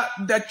so that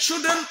the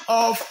children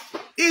of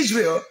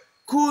Israel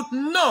could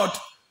not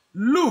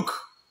look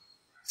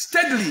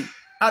steadily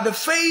at the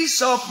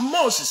face of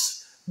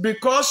Moses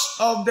because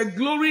of the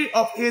glory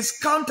of his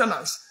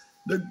countenance,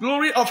 the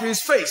glory of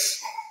his face.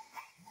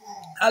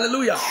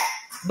 Hallelujah.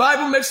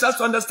 Bible makes us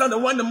to understand that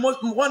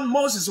when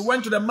Moses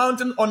went to the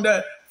mountain on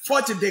the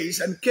 40 days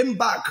and came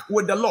back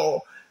with the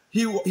law,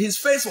 his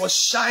face was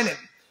shining.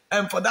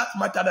 And for that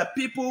matter, the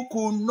people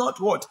could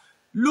not what?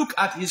 Look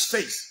at his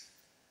face.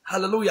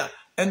 Hallelujah.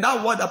 And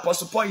that word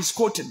Apostle Paul is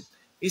quoting,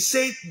 he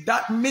said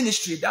that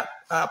ministry that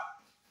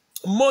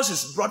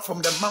Moses brought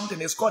from the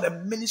mountain is called a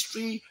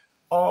ministry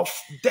of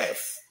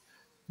death.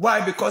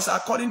 Why? Because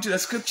according to the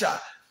scripture,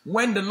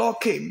 when the law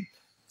came,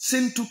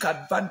 sin took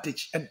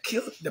advantage and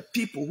killed the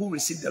people who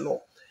received the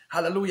law.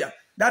 Hallelujah.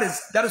 That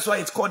is why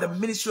it's called the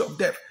ministry of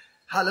death.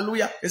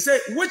 Hallelujah. It said,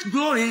 which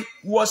glory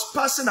was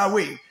passing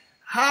away?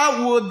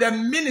 How will the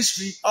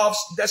ministry of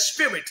the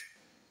Spirit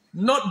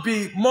not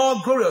be more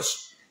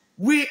glorious?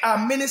 We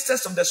are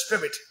ministers of the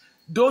Spirit.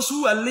 Those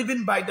who are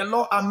living by the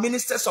law are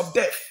ministers of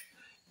death.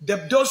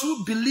 Those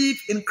who believe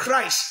in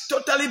Christ,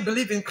 totally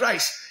believe in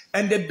Christ,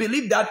 and they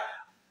believe that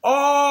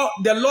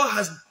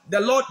the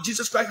Lord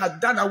Jesus Christ has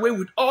done away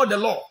with all the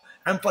law.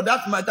 And for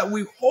that matter,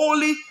 we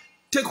wholly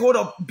take hold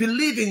of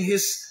believing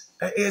his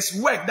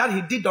work that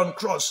he did on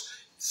cross.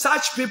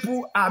 Such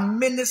people are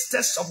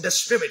ministers of the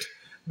Spirit.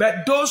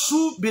 But those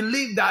who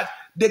believe that,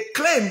 they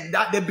claim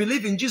that they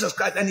believe in Jesus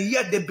Christ, and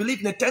yet they believe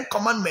in the 10th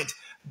commandment.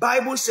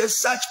 Bible says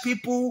such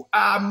people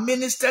are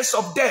ministers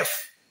of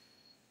death.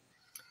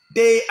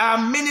 They are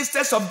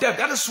ministers of death.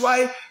 That is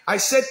why I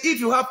said, if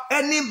you have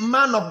any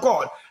man of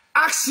God,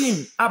 ask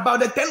him about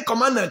the 10th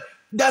commandment.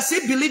 Does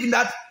he believe in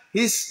that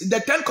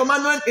the 10th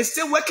commandment is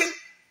still working?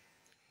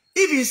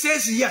 If he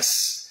says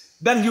yes,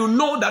 then you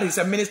know that he's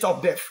a minister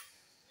of death.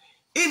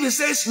 If he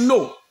says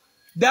no,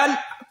 then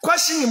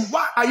question him,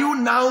 why are you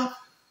now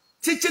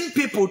teaching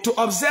people to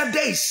observe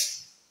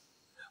days?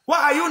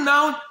 Why are you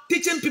now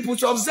teaching people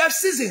to observe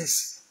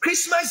seasons,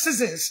 Christmas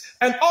seasons,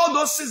 and all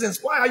those seasons?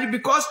 Why are you?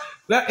 Because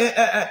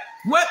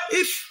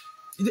if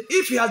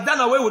he has done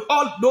away with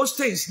all those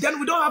things, then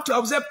we don't have to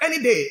observe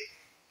any day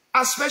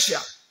as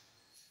special.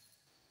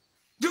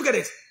 Do you get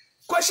it?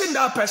 Question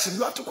that person.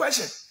 You have to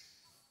question.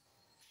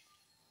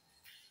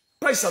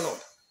 Praise the Lord.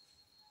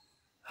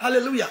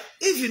 Hallelujah.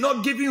 If he's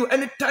not giving you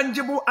any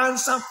tangible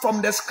answer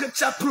from the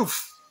scripture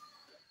proof,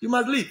 you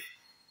must leave.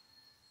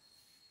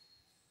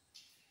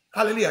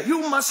 Hallelujah.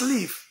 You must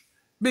leave.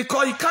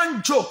 Because you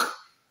can't joke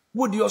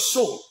with your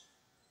soul.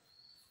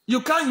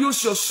 You can't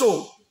use your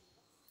soul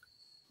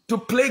to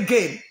play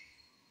game.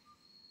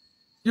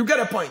 You get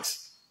a point.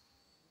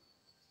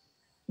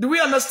 Do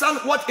we understand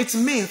what it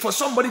means for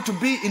somebody to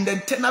be in the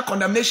eternal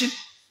condemnation?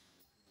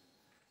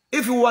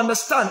 If we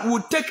understand, we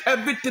will take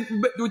everything,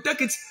 we will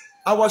take it,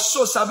 our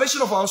soul,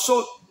 salvation of our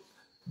soul,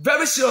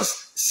 very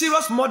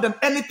serious more than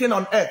anything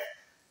on earth.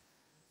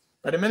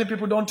 But many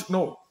people don't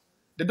know.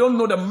 They don't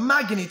know the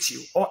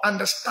magnitude or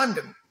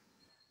understanding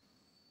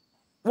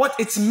what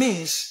it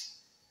means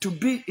to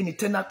be in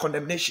eternal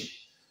condemnation.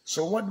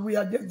 So what we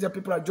are just, the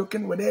people are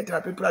joking with it,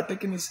 people are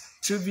taking this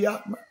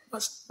trivia.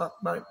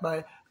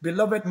 My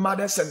beloved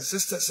mothers and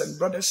sisters and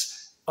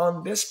brothers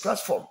on this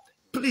platform,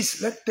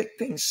 please, let's take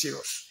things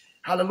serious.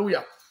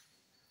 Hallelujah.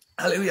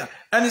 Hallelujah.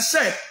 And he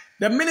said,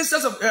 the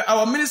ministers of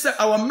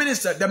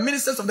the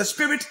ministers of the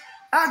Spirit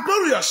are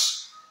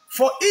glorious.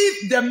 For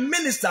if the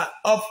minister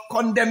of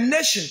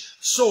condemnation,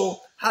 so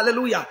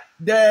hallelujah,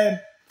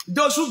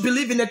 those who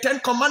believe in the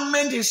 10th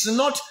commandment is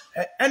not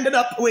ended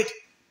up with,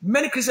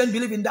 many Christians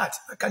believe in that.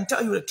 I can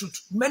tell you the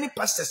truth. Many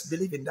pastors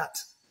believe in that.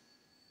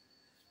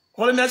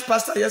 Holiness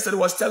pastor yesterday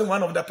was telling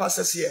one of the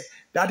pastors here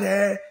that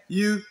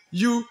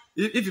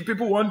if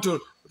people want to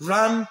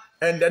run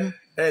and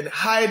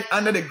hide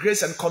under the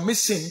grace and commit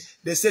sin,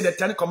 they say the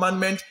 10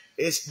 commandment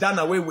is done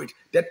away with.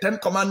 The 10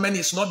 commandment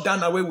is not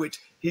done away with.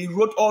 He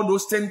wrote all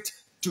those things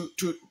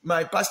to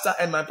my pastor,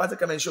 and my pastor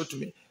came and showed to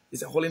me.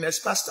 He's a holiness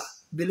pastor.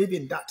 Believe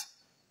in that.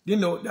 You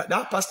know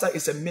that pastor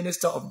is a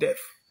minister of death.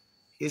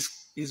 He's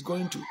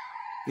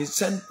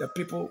sent the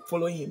people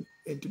following him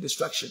into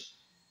destruction,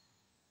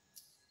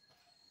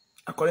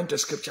 according to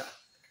scripture.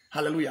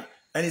 Hallelujah.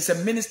 And he's a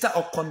minister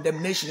of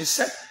condemnation. He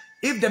said,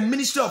 if the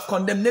ministry of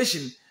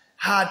condemnation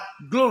had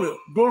glory,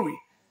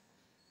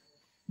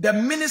 the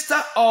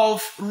minister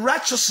of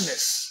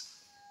righteousness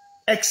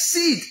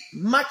exceed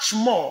much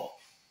more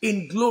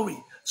in glory.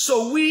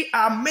 So we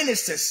are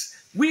ministers,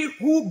 we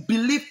who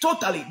believe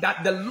totally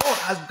that the Lord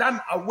has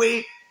done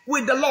away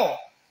with the law,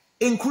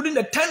 including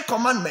the 10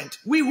 commandments.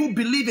 We who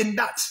believe in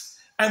that,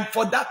 and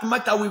for that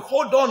matter, we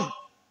hold on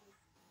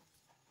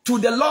to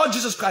the Lord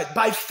Jesus Christ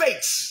by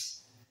faith.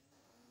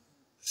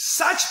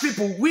 Such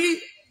people, we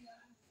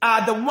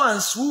are the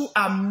ones who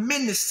are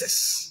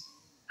ministers,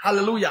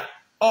 hallelujah,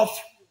 of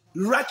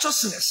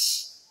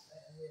righteousness,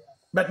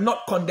 but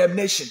not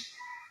condemnation.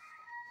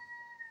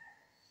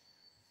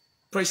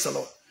 Praise the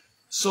Lord.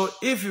 So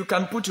if you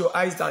can put your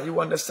eyes down, you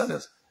understand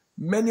this.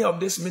 Many of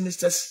these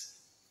ministers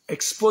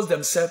expose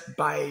themselves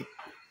by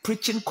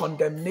preaching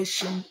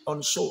condemnation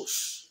on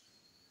souls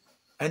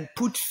and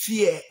put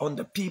fear on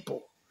the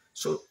people.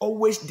 So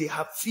always they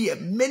have fear.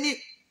 Many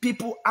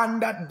people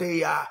under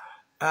their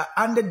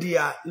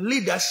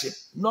leadership,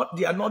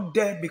 they are not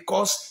there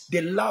because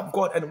they love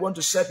God and want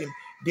to serve him.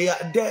 They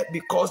are there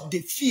because they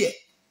fear.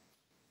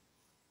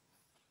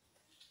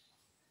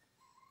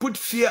 Put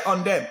fear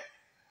on them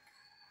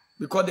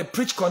because they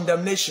preach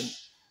condemnation.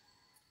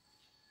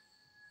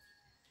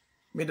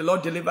 May the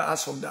Lord deliver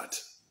us from that.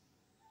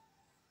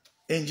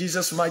 In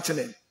Jesus' mighty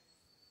name.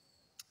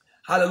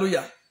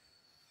 Hallelujah.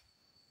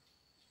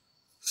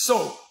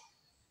 So,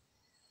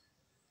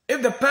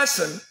 if the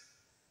person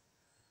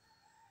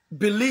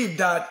believed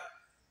that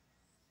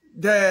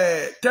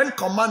the 10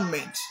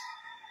 commandments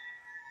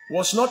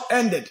was not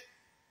ended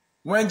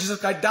when Jesus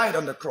Christ died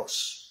on the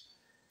cross,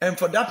 and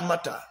for that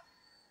matter,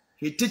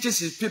 he teaches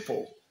his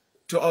people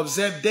to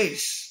observe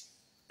days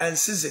and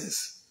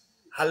seasons,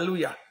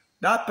 hallelujah,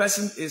 that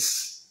person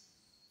is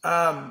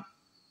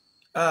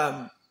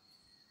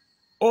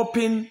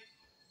open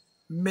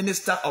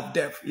minister of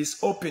death. Is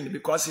open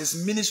because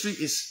his ministry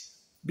is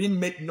being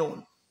made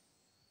known.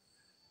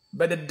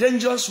 But the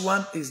dangerous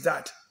one is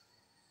that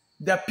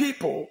the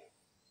people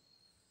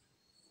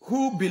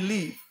who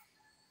believe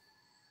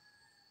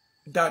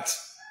that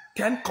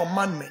 10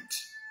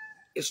 commandments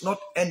is not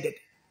ended,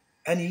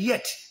 and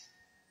yet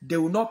they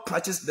will not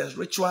practice the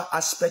ritual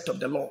aspect of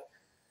the law.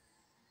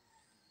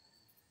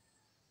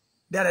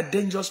 They are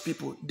dangerous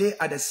people. They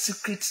are the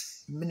secret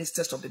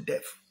ministers of the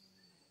death.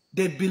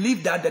 They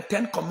believe that the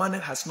 10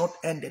 commandments has not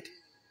ended,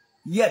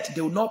 yet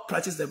they will not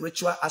practice the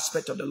ritual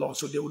aspect of the law.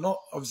 So they will not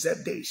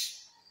observe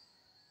days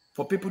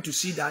for people to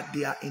see that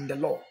they are in the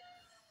law.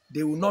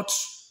 They will not,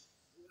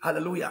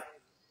 hallelujah,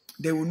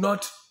 they will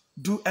not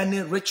do any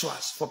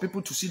rituals for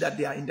people to see that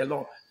they are in the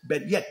law.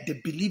 But yet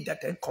they believe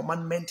that the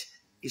commandment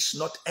is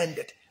not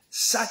ended.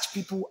 Such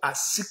people are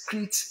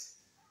secret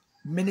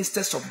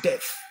ministers of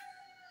death.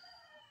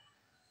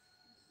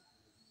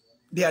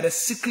 They are the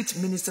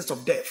secret ministers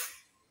of death.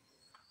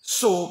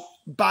 So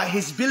by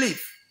his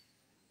belief,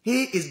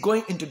 he is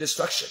going into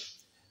destruction.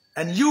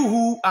 And you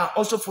who are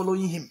also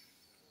following him,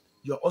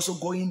 you're also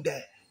going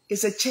there.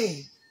 It's a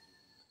chain.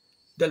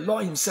 The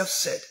Lord himself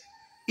said,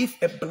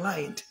 if a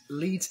blind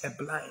leads a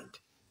blind,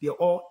 they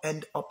all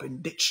end up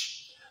in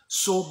ditch.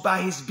 So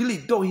by his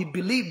belief, though he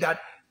believed that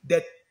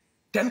the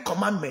 10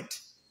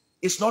 commandments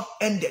is not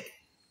ended,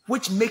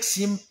 which makes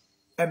him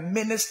a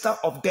minister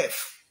of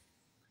death.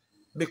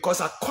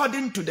 Because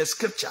according to the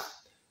scripture,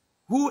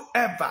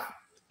 whoever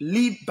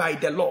live by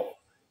the law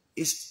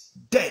is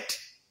dead.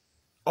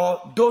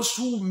 Or those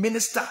who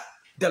minister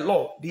the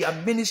law, they are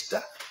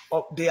ministers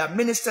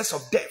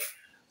of death.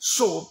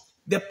 So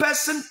the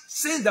person,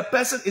 since the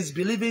person is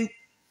believing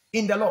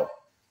in the law,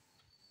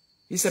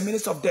 he's a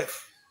minister of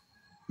death.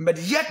 But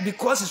yet,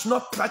 because he's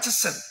not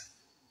practicing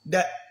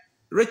the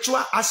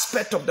ritual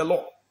aspect of the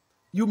law,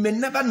 you may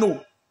never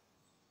know.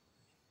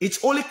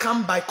 It's only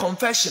come by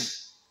confession.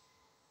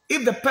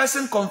 If the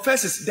person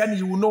confesses, then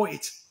you will know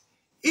it.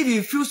 If he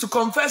refuses to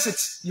confess it,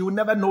 you will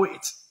never know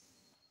it.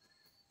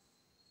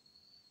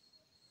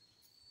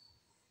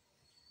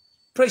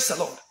 Praise the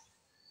Lord.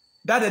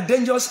 That's a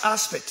dangerous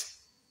aspect.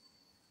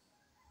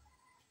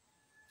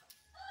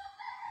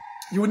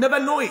 You will never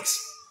know it.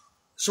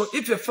 So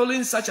if you're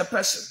following such a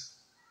person,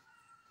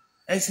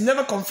 and it's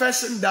never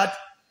confessing that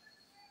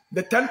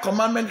the 10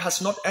 commandments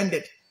has not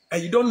ended,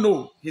 and you don't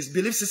know his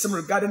belief system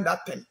regarding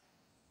that thing,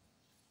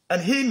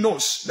 and he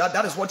knows that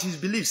that is what he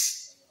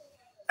believes,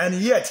 and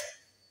yet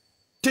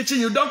teaching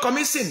you, don't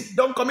commit sin,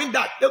 don't commit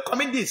that, don't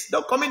commit this,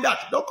 don't commit that,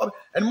 don't commit.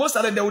 And most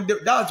of them,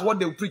 that's what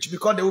they will preach,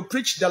 because they will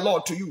preach the law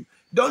to you.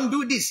 Don't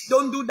do this,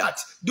 don't do that,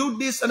 do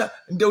this, and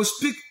they will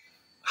speak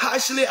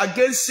harshly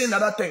against sin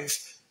and other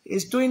things,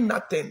 he's doing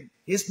nothing.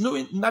 He's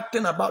doing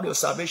nothing about your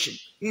salvation.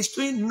 He's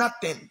doing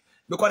nothing.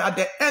 Because at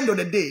the end of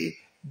the day,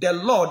 the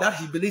law that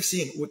he believes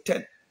in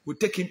will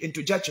take him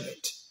into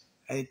judgment.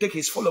 And he take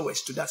his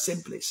followers to that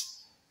same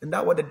place. And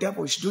that's what the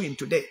devil is doing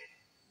today.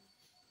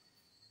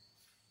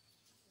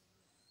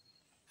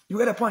 You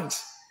get the point?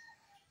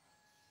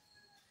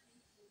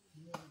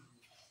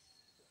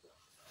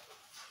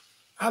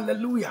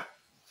 Hallelujah.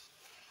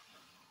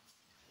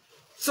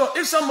 So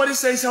if somebody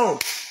says, oh,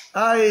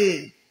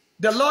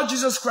 the Lord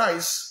Jesus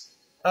Christ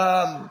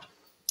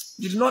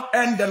did not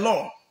end the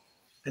law,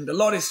 and the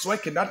Lord is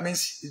working, that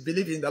means he's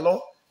believing in the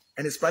law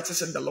and he's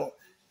practicing the law.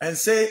 And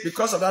say,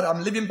 because of that,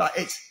 I'm living by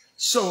it.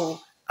 So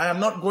I am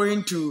not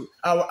going to,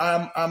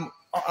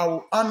 I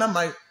will honor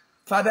my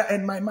father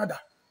and my mother.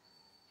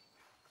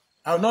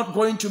 I'm not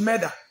going to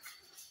murder.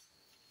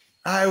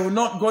 I will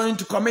not going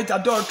to commit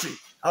adultery.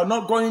 I'm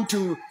not going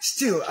to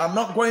steal. I'm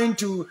not going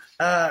to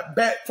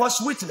bear false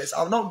witness.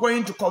 I'm not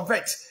going to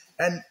covet.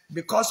 And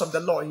because of the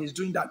law, he's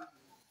doing that.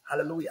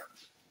 Hallelujah.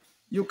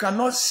 You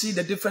cannot see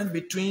the difference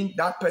between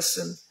that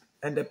person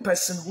and the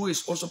person who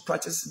is also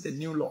practicing the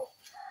new law.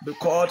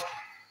 Because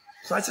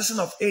practicing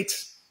of it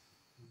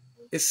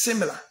is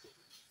similar.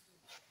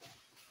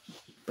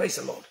 Praise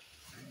the Lord.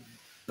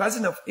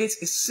 Practicing of it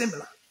is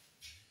similar.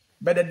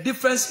 But the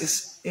difference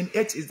is in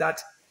it is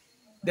that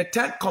the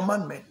 10th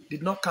commandment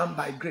did not come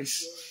by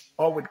grace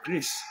or with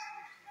grace.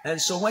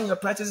 And so when your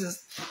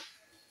practices,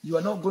 you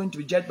are not going to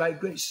be judged by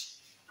grace.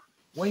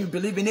 When you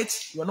believe in it,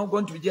 you are not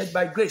going to be judged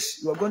by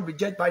grace. You are going to be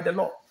judged by the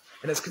law.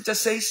 And the scripture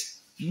says,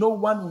 no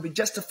one will be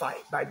justified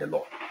by the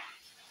law.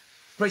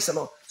 Praise the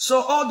Lord. So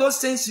all those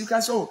things you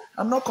can say, oh,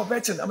 I'm not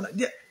coveting.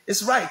 Yeah,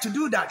 it's right to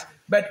do that.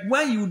 But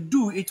when you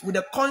do it with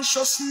the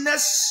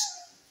consciousness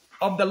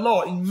of the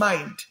law in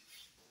mind,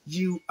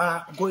 you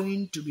are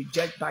going to be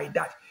judged by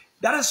that.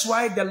 That is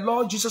why the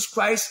Lord Jesus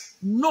Christ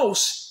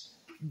knows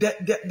the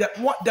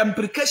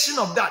implication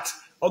of that,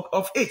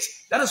 of it.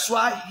 That is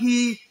why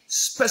he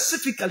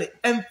specifically,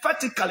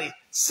 emphatically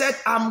said,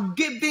 I'm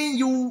giving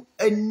you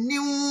a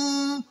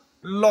new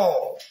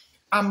law.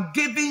 I'm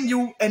giving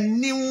you a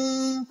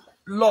new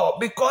law.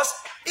 Because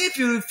if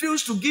you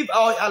refuse to give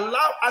or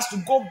allow us to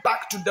go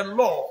back to the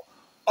law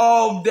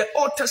of the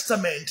Old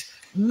Testament,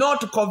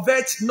 not to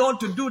covet, not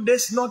to do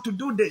this, not to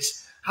do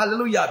this,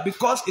 hallelujah,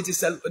 because it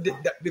is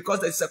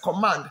because it's a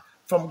command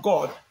from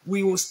God,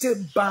 we will still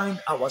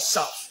bind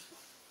ourselves.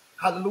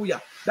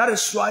 Hallelujah. That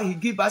is why he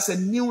gives us a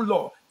new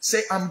law.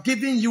 Say, I'm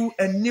giving you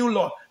a new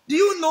law. Do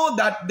you know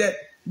that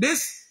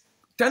this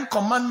 10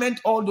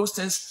 commandments, all those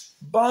things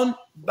bound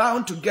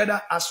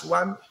together as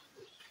one,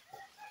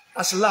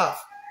 as love,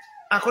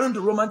 according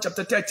to Romans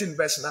chapter 13,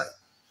 verse 9.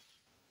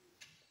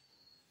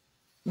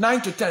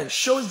 9 to 10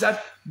 shows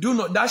that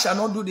thou shalt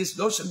not do this,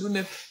 thou shalt do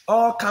that,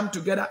 all come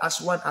together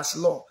as one, as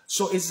law.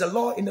 So it's the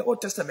law in the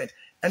Old Testament.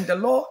 And the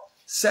law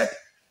said,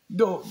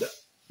 though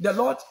the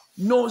Lord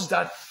knows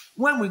that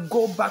when we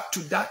go back to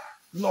that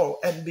law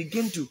and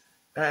begin to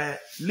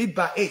live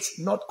by it,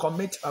 not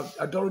commit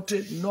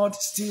adultery, not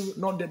steal,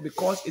 not that,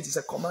 because it is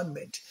a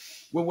commandment,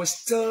 we will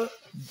still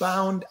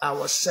bound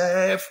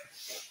ourselves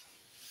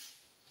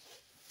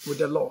with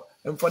the law.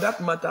 And for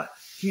that matter,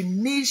 he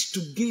needs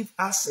to give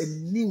us a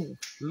new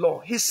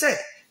law. He said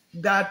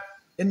that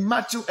in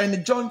Matthew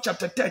and John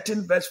chapter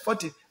 13, verse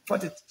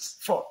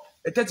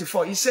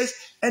 34, he says,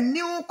 a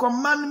new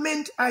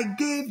commandment I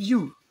give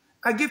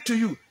to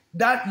you,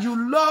 that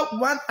you love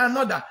one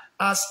another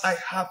as I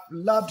have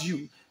loved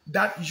you,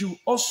 that you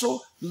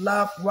also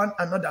love one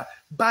another.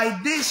 By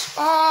this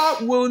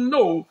all will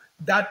know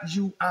that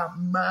you are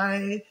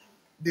my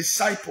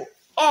disciple.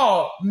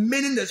 All,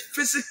 meaning the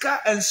physical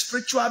and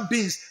spiritual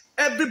beings,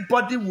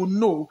 everybody will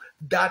know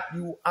that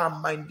you are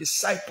my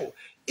disciple.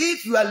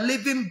 If you are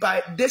living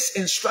by this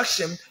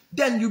instruction,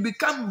 then you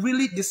become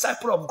really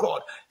disciple of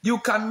God. You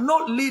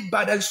cannot live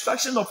by the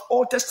instruction of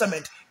Old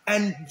Testament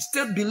and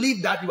still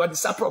believe that you are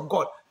disciple of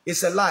God.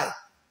 It's a lie.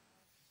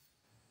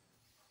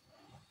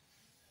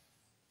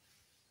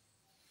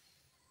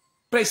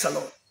 Praise the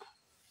Lord.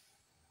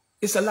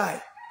 It's a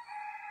lie.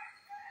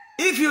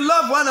 If you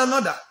love one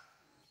another,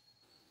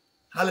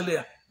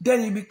 hallelujah,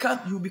 then you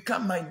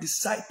become my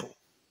disciple.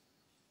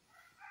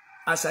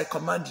 As I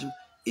command you,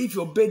 if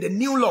you obey the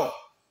new law,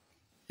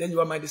 then you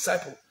are my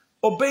disciple.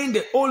 Obeying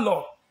the old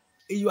law,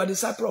 you are a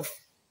disciple of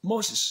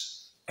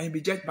Moses, and you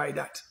be judged by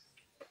that.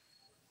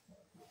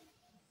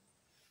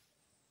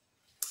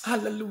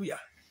 Hallelujah.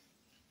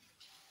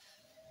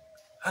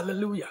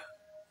 Hallelujah.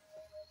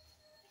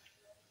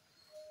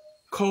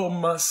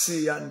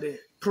 Komasi ande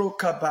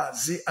prokaba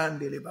zi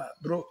andeleba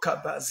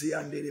brokaba zi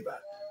andeleba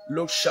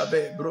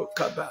lokshabe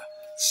brokaba.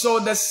 So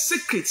the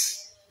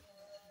secrets,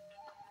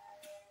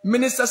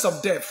 ministers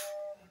of death,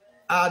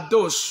 are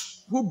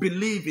those who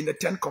believe in the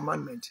 10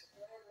 commandments,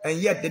 and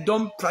yet they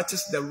don't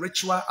practice the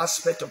ritual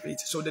aspect of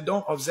it. So they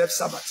don't observe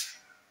Sabbath.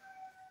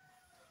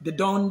 They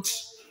don't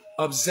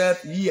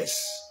observe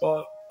years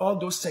or all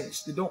those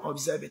things. They don't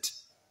observe it.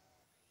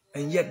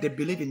 And yet they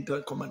believe in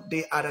the command.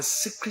 They are the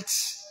secret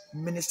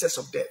ministers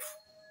of death.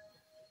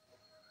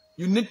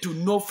 You need to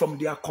know from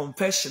their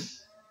confession.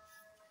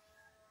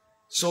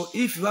 So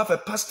if you have a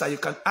pastor, you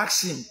can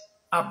ask him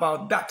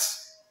about that.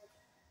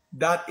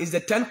 That is the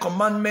 10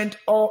 commandments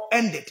all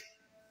ended.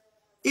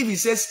 If he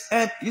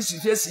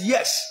says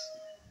yes,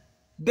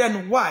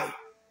 then why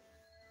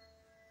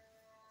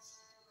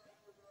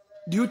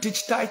do you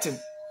teach tithing?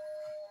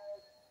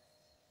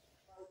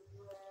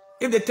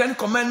 If the 10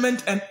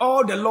 commandments and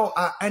all the law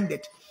are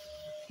ended,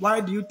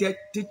 why do you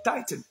teach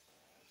tithing?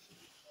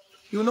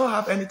 He will not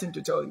have anything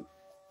to tell you.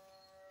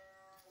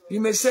 You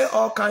may say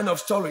all kinds of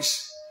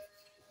stories,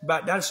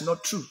 but that's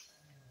not true.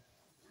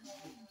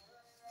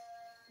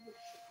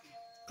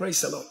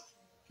 Praise the Lord.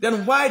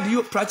 Then why do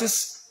you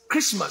practice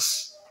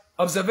Christmas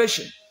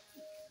observation?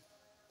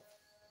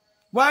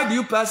 Why do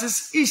you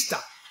practice Easter?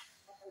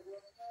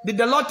 Did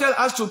the Lord tell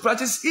us to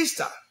practice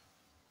Easter,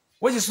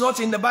 which is not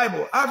in the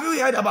Bible? Have you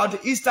heard about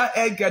the Easter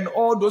egg and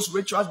all those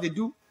rituals they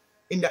do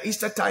in the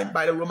Easter time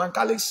by the Roman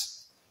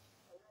Catholics?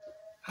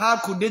 How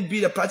could it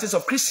be the practice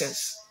of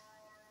Christians?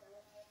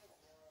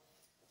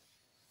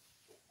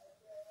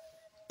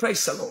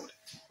 Praise the Lord.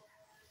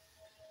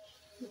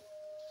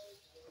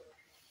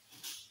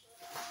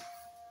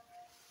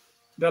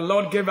 The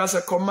Lord gave us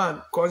a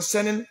command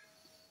concerning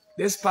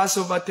this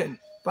Passover thing,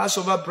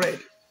 Passover bread,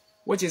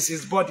 which is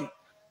his body.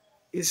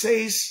 It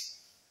says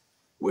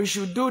we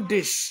should do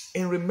this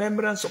in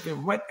remembrance of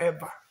him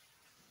whenever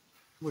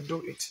we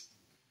do it.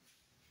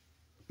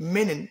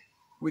 Meaning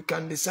we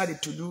can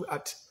decide to do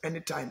at any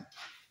time.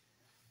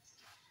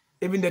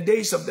 Even the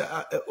days of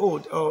the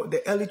old or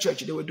the early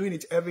church, they were doing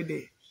it every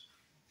day.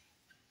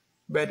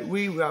 But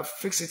we have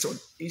fixed it on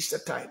Easter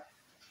time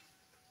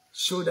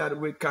so that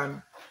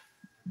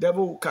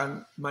devil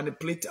can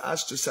manipulate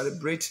us to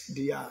celebrate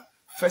their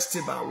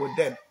festival with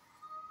them.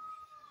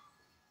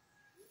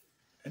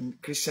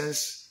 And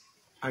Christians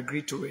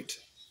agree to it.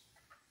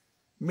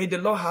 May the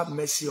Lord have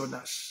mercy on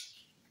us.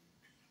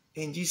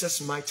 In Jesus'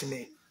 mighty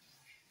name.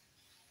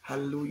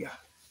 Hallelujah.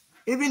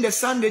 Even the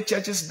Sunday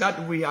churches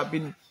that we have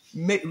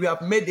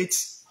made it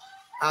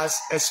as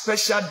a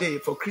special day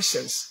for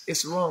Christians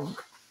is wrong.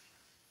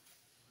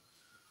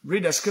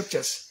 Read the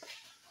scriptures.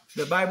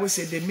 The Bible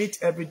says they meet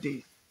every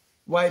day.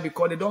 Why?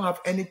 Because they don't have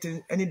any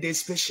day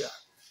special.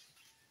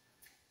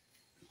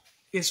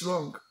 It's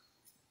wrong.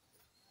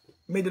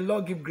 May the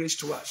Lord give grace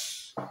to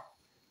us.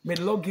 May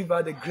the Lord give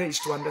us the grace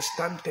to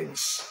understand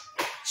things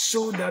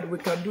so that we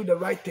can do the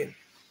right thing,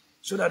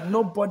 so that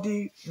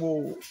nobody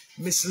will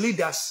mislead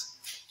us.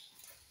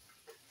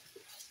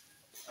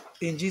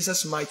 In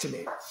Jesus' mighty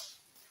name.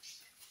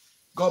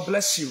 God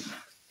bless you.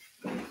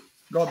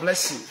 God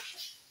bless you.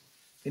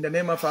 In the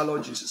name of our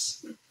Lord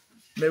Jesus.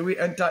 May we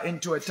enter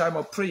into a time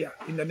of prayer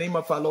in the name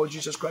of our Lord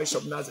Jesus Christ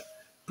of Nazareth.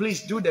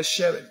 Please do the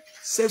sharing.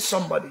 Save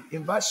somebody.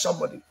 Invite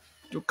somebody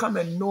to come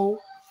and know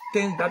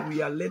things that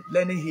we are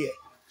learning here,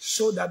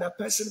 so that the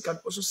person can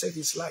also save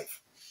his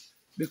life.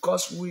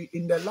 Because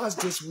in the last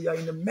days, we are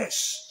in a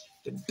mess.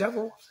 The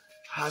devil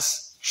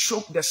has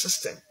choked the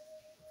system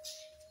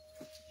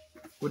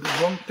with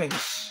wrong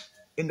things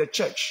in the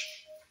church.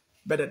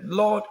 But the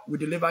Lord will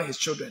deliver his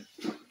children.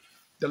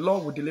 The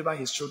Lord will deliver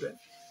his children.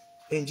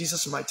 In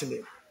Jesus' mighty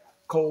name.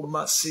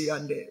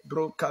 Kolmasiande,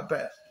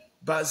 Brokaba,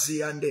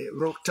 Baziande,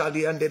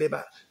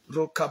 Roktaliande,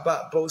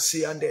 Rokaba,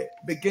 Bosiande.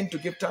 Begin to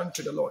give thanks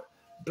to the Lord.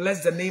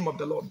 Bless the name of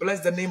the Lord.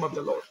 Bless the name of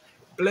the Lord.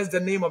 Bless the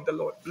name of the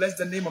Lord. Bless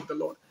the name of the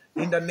Lord.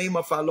 In the name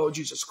of our Lord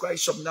Jesus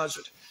Christ of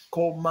Nazareth.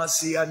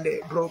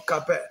 Komasiande,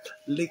 Brokabe,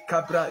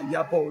 Likabra,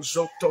 Yabo,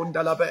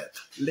 Zoktondalabe,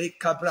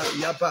 Likabra,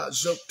 Yaba,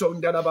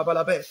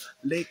 Zoktondalabalabe,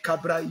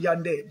 Likabra,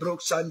 Yande,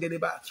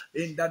 Broksandeliba.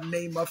 In the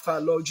name of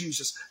our Lord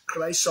Jesus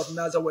Christ of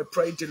Nazareth, we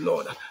pray to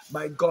Lord,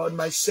 my God,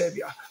 my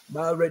Savior,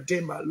 my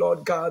Redeemer,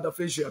 Lord God of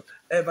Israel,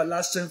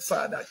 everlasting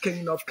Father,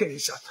 King of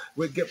Kings.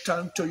 We give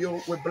thanks to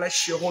you. We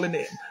bless your holy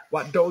name. We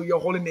adore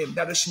your holy name.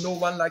 There is no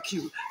one like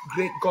you,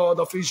 great God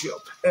of Israel,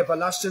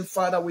 everlasting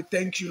Father. We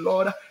thank you,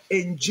 Lord,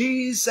 in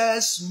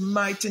Jesus'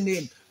 mighty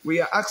name.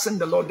 We are asking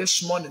the Lord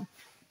this morning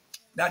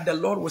that the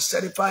Lord will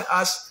satisfy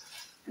us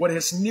with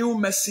his new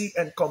mercy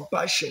and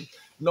compassion.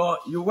 No,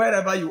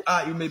 wherever you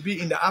are, you may be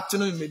in the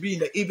afternoon, you may be in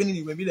the evening,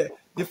 you may be the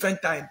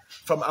different time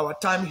from our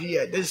time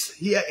here. This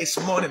here is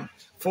morning,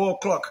 4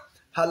 o'clock.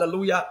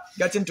 Hallelujah.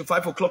 Getting to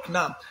 5 o'clock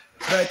now.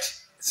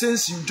 But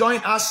since you join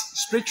us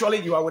spiritually,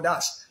 you are with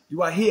us.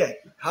 You are here.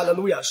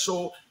 Hallelujah.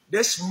 So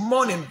this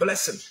morning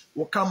blessing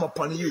will come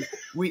upon you.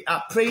 We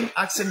are praying,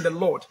 asking the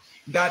Lord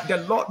that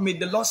may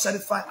the Lord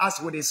satisfy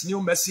us with his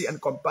new mercy and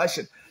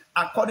compassion.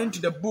 According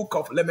to the book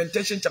of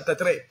Lamentation chapter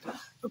 3,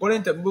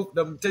 according to the book of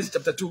Lamentation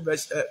chapter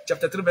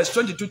 3, verse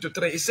 22 to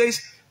 3, it says,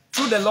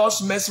 through the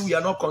Lord's mercy we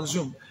are not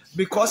consumed,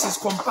 because his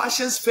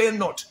compassions fail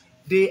not.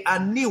 They are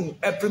new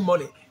every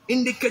morning,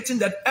 indicating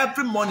that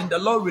every morning the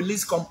Lord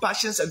releases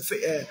compassions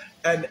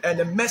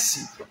and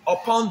mercy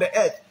upon the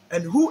earth,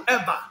 and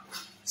whoever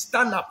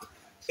stand up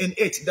in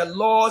it, the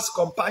Lord's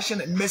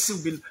compassion and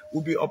mercy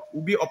will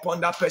be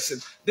upon that person.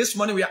 This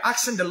morning we are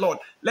asking the Lord,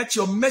 let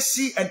your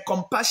mercy and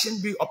compassion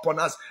be upon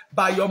us.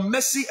 By your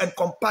mercy and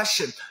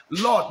compassion,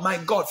 Lord, my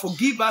God,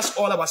 forgive us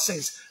all our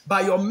sins.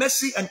 By your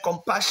mercy and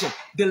compassion,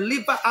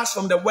 deliver us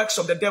from the works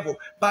of the devil.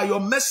 By your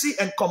mercy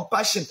and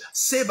compassion,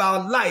 save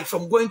our life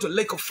from going to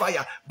lake of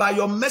fire. By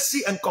your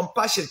mercy and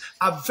compassion,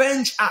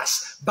 avenge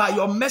us. By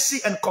your mercy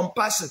and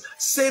compassion,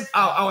 save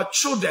our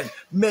children.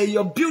 May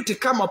your beauty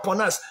come upon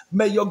us.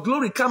 May your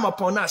glory come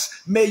upon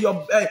us. May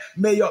you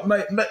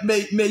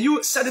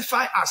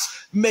satisfy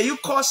us. May you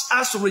cause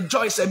us to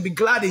rejoice and be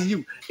glad in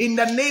you. In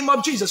the name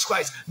of Jesus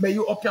Christ, may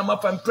you open your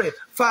mouth and pray.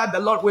 Father,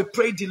 Lord, we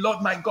pray thee,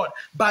 Lord, my God,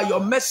 by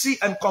your mercy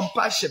and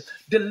compassion,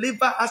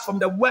 deliver us from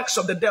the works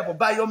of the devil.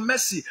 By your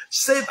mercy,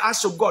 save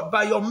us, O God.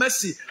 By your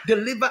mercy,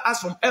 deliver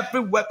us from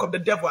every work of the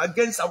devil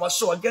against our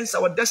soul, against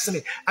our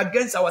destiny,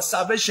 against our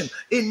salvation.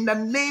 In the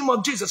name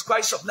of Jesus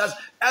Christ of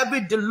Nazareth,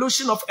 every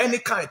delusion of any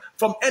kind,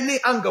 from any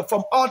angle,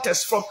 from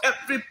altars, from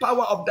every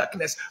power of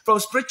darkness, from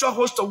spiritual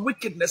host of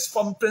wickedness,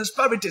 from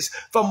principalities,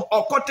 from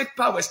occultic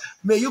powers,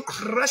 may you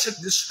crush it,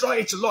 destroy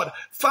it, Lord.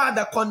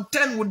 Father,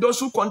 contend with those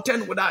who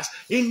contend with us.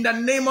 In the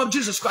name of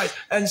Jesus Christ,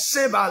 and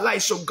save our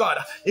lives, O God.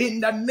 In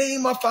the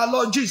name of our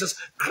Lord Jesus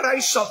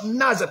Christ of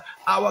Nazareth,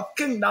 our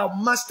King, our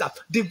Master,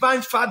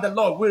 divine Father,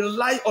 Lord, we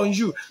rely on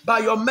you. By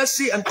your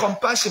mercy and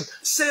compassion,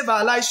 save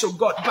our lives, O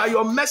God. By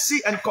your mercy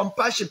and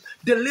compassion,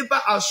 deliver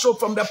our soul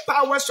from the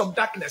powers of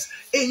darkness.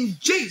 In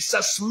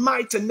Jesus'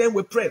 mighty name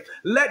we pray.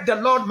 Let the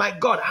Lord, my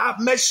God, have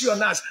mercy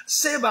on us.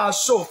 Save our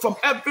soul from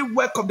every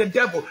work of the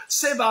devil.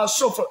 Save our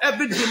soul from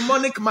every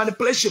demonic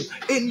manipulation.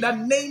 In the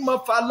name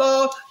of our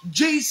Lord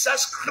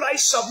Jesus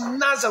Christ of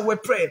Nazareth we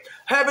pray.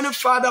 Heavenly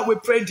Father, we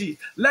pray thee.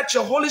 Let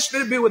your Holy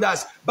Spirit be with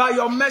us. By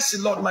your mercy,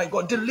 Lord, my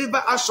God, deliver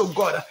us, O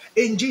God.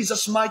 In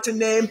Jesus' mighty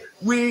name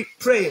we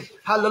pray.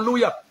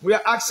 Hallelujah. We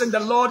are asking the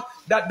Lord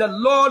that the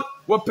Lord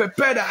will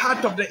prepare the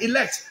heart of the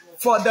elect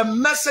for the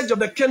message of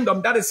the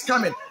kingdom that is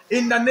coming.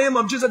 In the name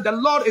of Jesus, the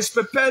Lord is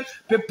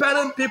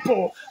preparing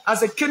people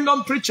as a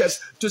kingdom preachers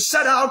to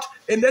set out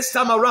in this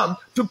time around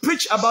to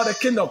preach about the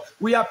kingdom.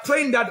 We are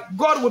praying that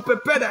God will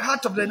prepare the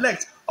heart of the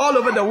elect all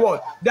over the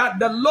world, that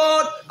the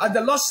Lord, as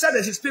the Lord set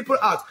his people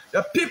out,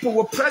 the people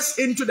will press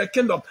into the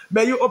kingdom.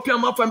 May you open your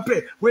mouth and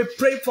pray. We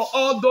pray for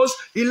all those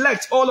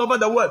elect all over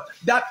the world,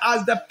 that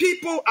as the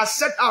people are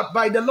set out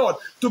by the Lord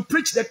to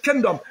preach the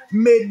kingdom,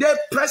 may they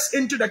press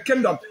into the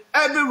kingdom.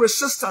 Every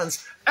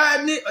resistance,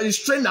 any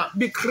restrainer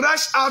be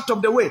crushed out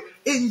of the way.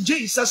 In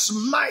Jesus'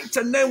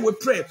 mighty name we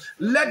pray.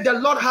 Let the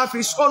Lord have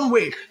his own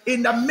way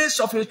in the midst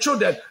of his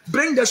children.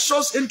 Bring the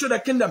souls into the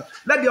kingdom.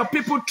 Let your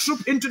people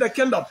troop into the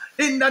kingdom.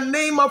 In the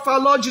name of our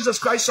Lord Jesus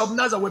Christ of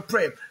Nazareth we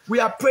pray. We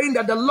are praying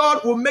that the Lord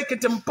will make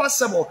it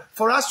impossible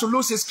for us to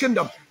lose his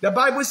kingdom. The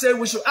Bible says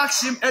we should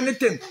ask him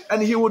anything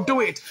and he will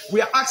do it.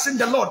 We are asking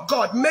the Lord,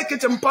 God, make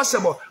it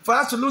impossible for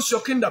us to lose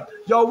your kingdom.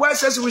 Your word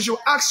says we should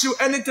ask you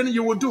anything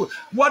you will do.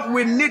 What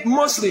we need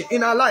mostly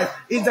in our life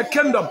is the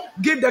kingdom.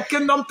 Give the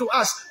kingdom to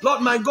us,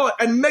 Lord my God,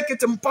 and make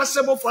it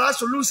impossible for us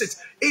to lose it.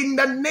 In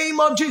the name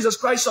of Jesus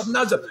Christ of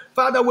Nazareth,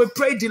 Father, we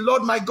pray thee,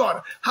 Lord my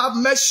God, have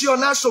mercy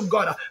on us, O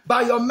God,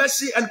 by your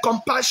mercy and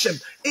compassion.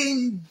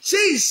 In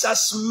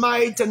Jesus'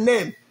 mighty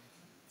name,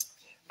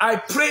 I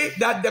pray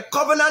that the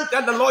covenant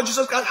that the Lord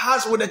Jesus Christ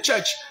has with the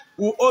church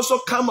will also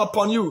come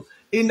upon you.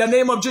 In the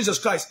name of Jesus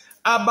Christ.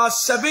 About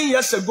 7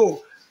 years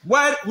ago,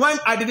 when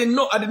I did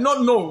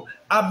not know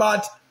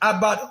about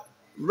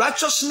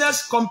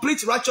righteousness,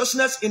 complete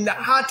righteousness in the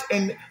heart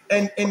and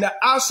in the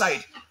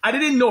outside. I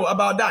didn't know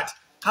about that.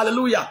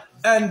 Hallelujah.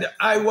 And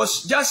I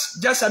was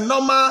just a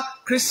normal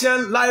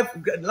Christian life,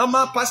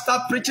 normal pastor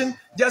preaching,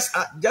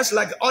 just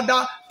like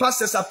other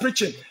pastors are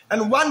preaching.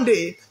 And one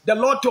day, the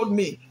Lord told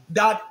me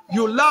that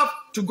you love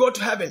to go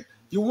to heaven.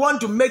 You want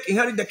to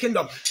inherit the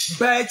kingdom,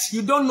 but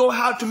you don't know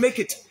how to make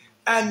it.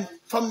 And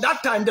from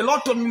that time, the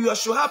Lord told me you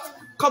should have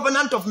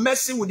covenant of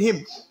mercy with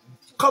him.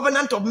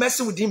 Covenant of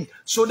mercy with him.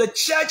 So the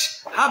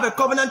church have a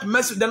covenant of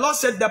mercy. The Lord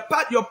said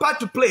your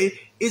part to play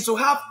is to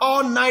have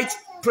all night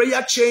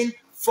prayer chain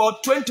for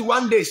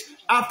 21 days.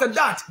 After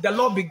that, the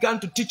Lord began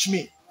to teach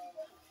me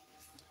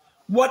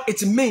what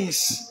it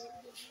means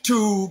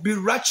to be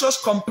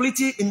righteous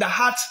completely in the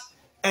heart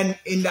and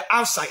in the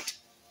outside.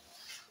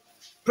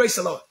 Praise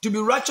the Lord. To be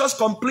righteous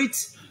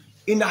complete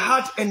in the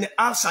heart and the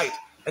outside.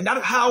 And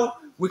that's how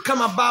we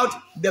come about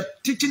the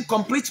teaching,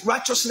 complete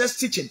righteousness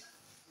teaching.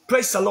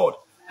 Praise the Lord.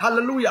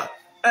 Hallelujah.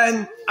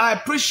 And I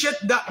appreciate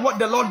that what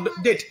the Lord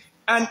did.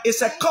 And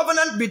it's a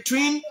covenant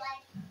between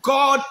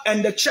God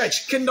and the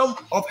church, Kingdom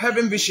of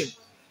Heaven Vision.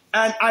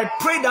 And I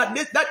pray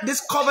that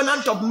this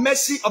covenant of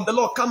mercy of the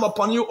Lord come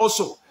upon you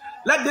also.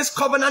 Let this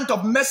covenant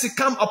of mercy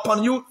come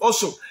upon you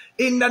also.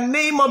 In the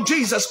name of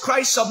Jesus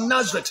Christ of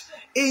Nazareth.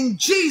 In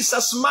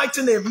Jesus'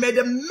 mighty name, may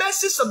the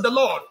mercies of the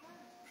Lord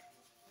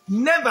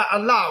never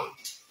allow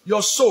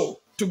your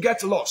soul to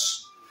get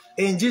lost.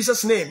 In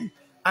Jesus' name,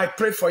 I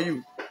pray for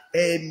you.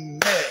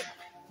 Amen.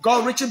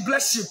 God richly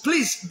bless you.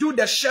 Please do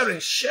the sharing.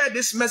 Share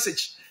this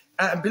message.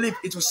 I believe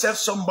it will serve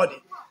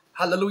somebody.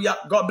 Hallelujah.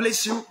 God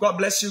bless you. God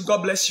bless you.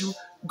 God bless you.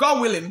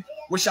 God willing,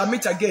 we shall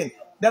meet again.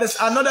 There is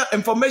another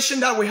information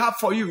that we have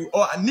for you,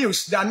 or a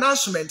news. The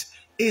announcement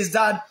is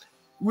that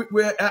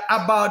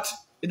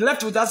it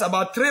left with us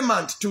about 3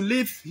 months to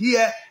leave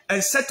here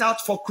and set out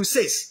for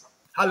crusades.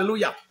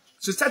 Hallelujah.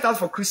 So set out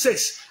for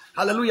crusades.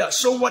 Hallelujah.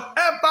 So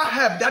whatever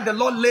help that the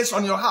Lord lays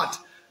on your heart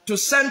to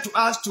send to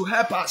us to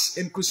help us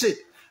in crusade.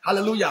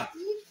 Hallelujah.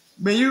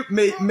 May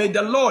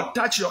the Lord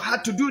touch your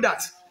heart to do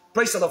that.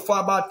 Praise the Lord. For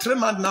about 3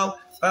 months now,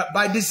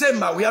 by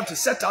December, we have to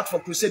set out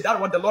for crusade. That's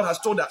what the Lord has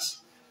told us.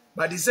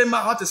 By December,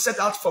 how to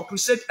set out for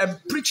crusade and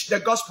preach the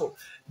gospel.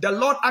 The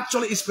Lord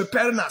actually is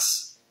preparing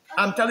us.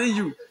 I'm telling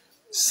you,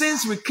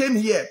 since we came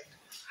here,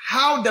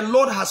 how the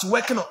Lord has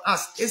working on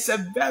us is a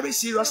very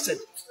serious thing.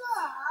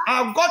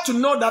 I've got to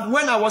know that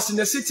when I was in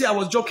the city, I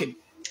was joking.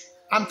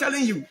 I'm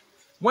telling you,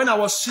 when I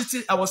was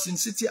in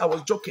city, I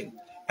was joking.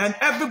 And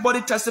everybody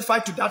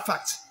testified to that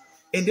fact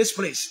in this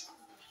place.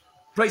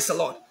 Praise the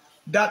Lord.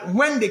 That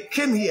when they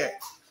came here,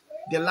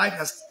 their life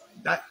has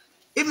that.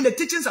 Even the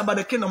teachings about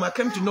the kingdom, I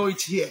came to know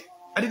it here.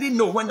 I didn't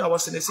know when I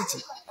was in the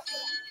city.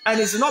 And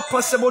it's not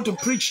possible to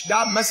preach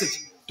that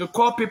message, to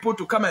call people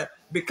to come and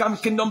become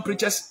kingdom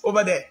preachers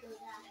over there.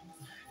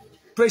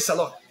 Praise the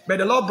Lord. But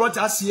the Lord brought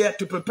us here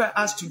to prepare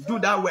us to do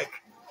that work.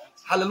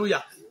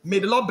 Hallelujah. May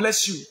the Lord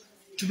bless you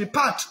to be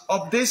part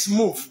of this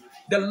move.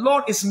 The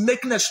Lord is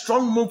making a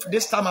strong move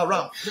this time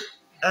around.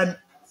 And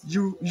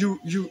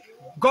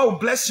God will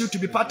bless you to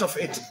be part of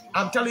it.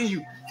 I'm telling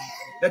you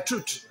the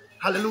truth.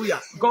 Hallelujah.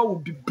 God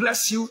will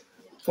bless you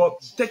for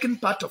taking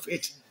part of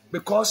it,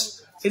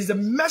 because it's the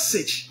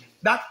message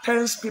that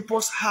turns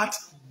people's heart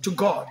to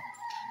God.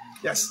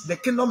 Yes, the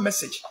kingdom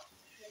message.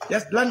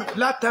 Yes,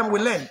 last time we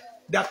learned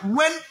that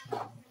when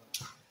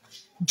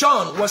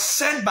John was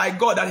sent by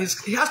God, that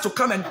he has to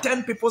come and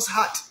turn people's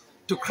heart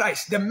to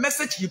Christ. The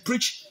message he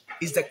preached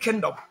is the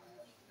kingdom.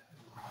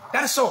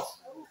 That's all.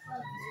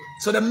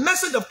 So the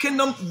message of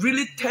kingdom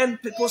really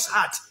turned people's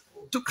heart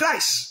to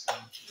Christ.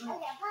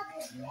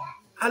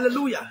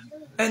 Hallelujah.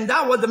 And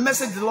that was the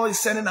message the Lord is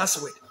sending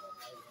us with.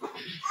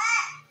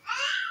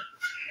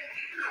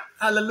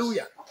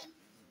 Hallelujah.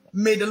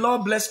 May the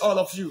Lord bless all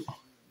of you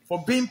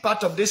for being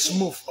part of this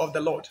move of the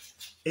Lord.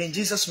 In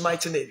Jesus'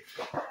 mighty name.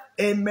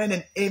 Amen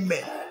and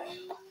amen.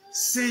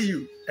 See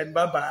you and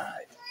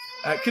bye-bye.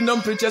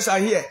 Kingdom preachers are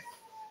here.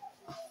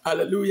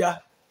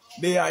 Hallelujah.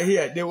 They are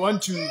here. They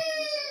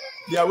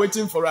are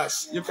waiting for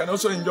us. You can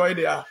also enjoy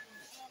their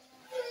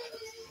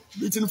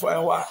meeting for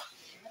a while.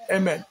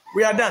 Amen.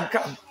 We are done.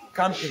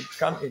 Come in.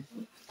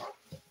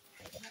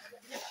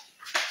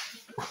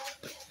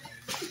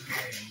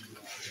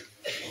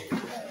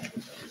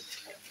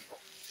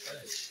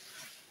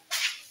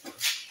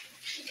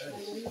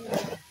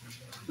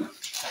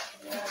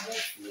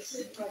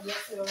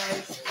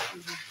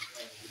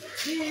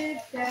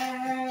 Give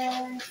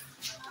thanks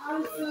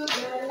unto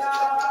the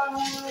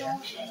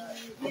Lord.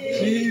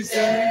 Give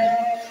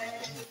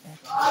thanks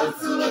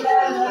unto the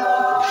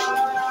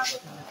Lord.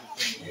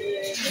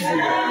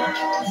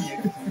 Give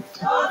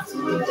thanks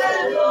unto the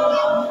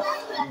Lord.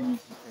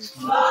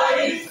 For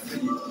his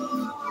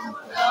good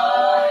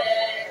all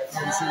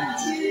the time.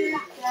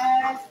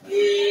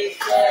 Give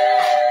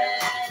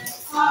thanks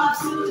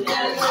unto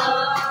the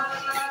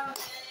Lord.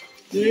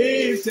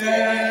 Give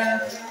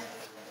thanks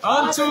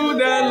unto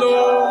the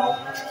Lord.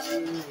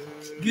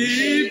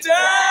 Give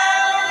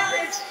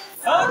thanks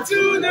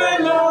unto the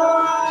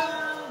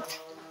Lord.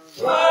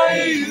 For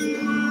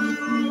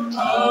you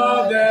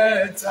all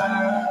the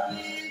time.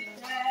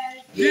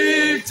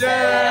 Give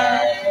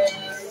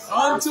thanks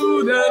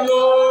unto the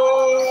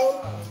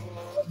Lord.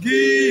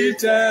 Give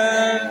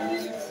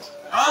thanks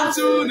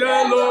unto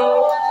the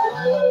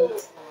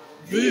Lord.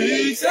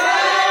 Give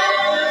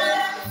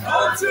thanks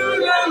unto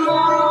the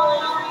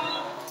Lord.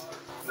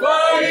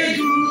 For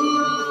you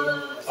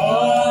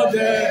all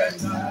the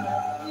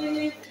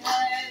time.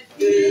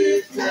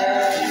 Give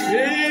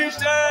thanks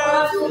to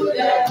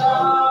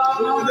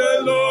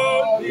the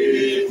Lord.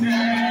 Give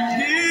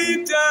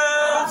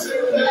thanks to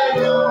the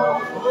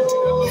Lord.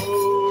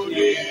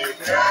 Give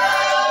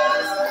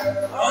thanks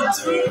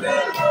unto the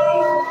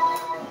Lord.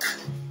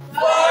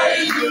 For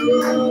you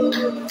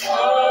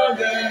all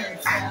the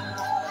time.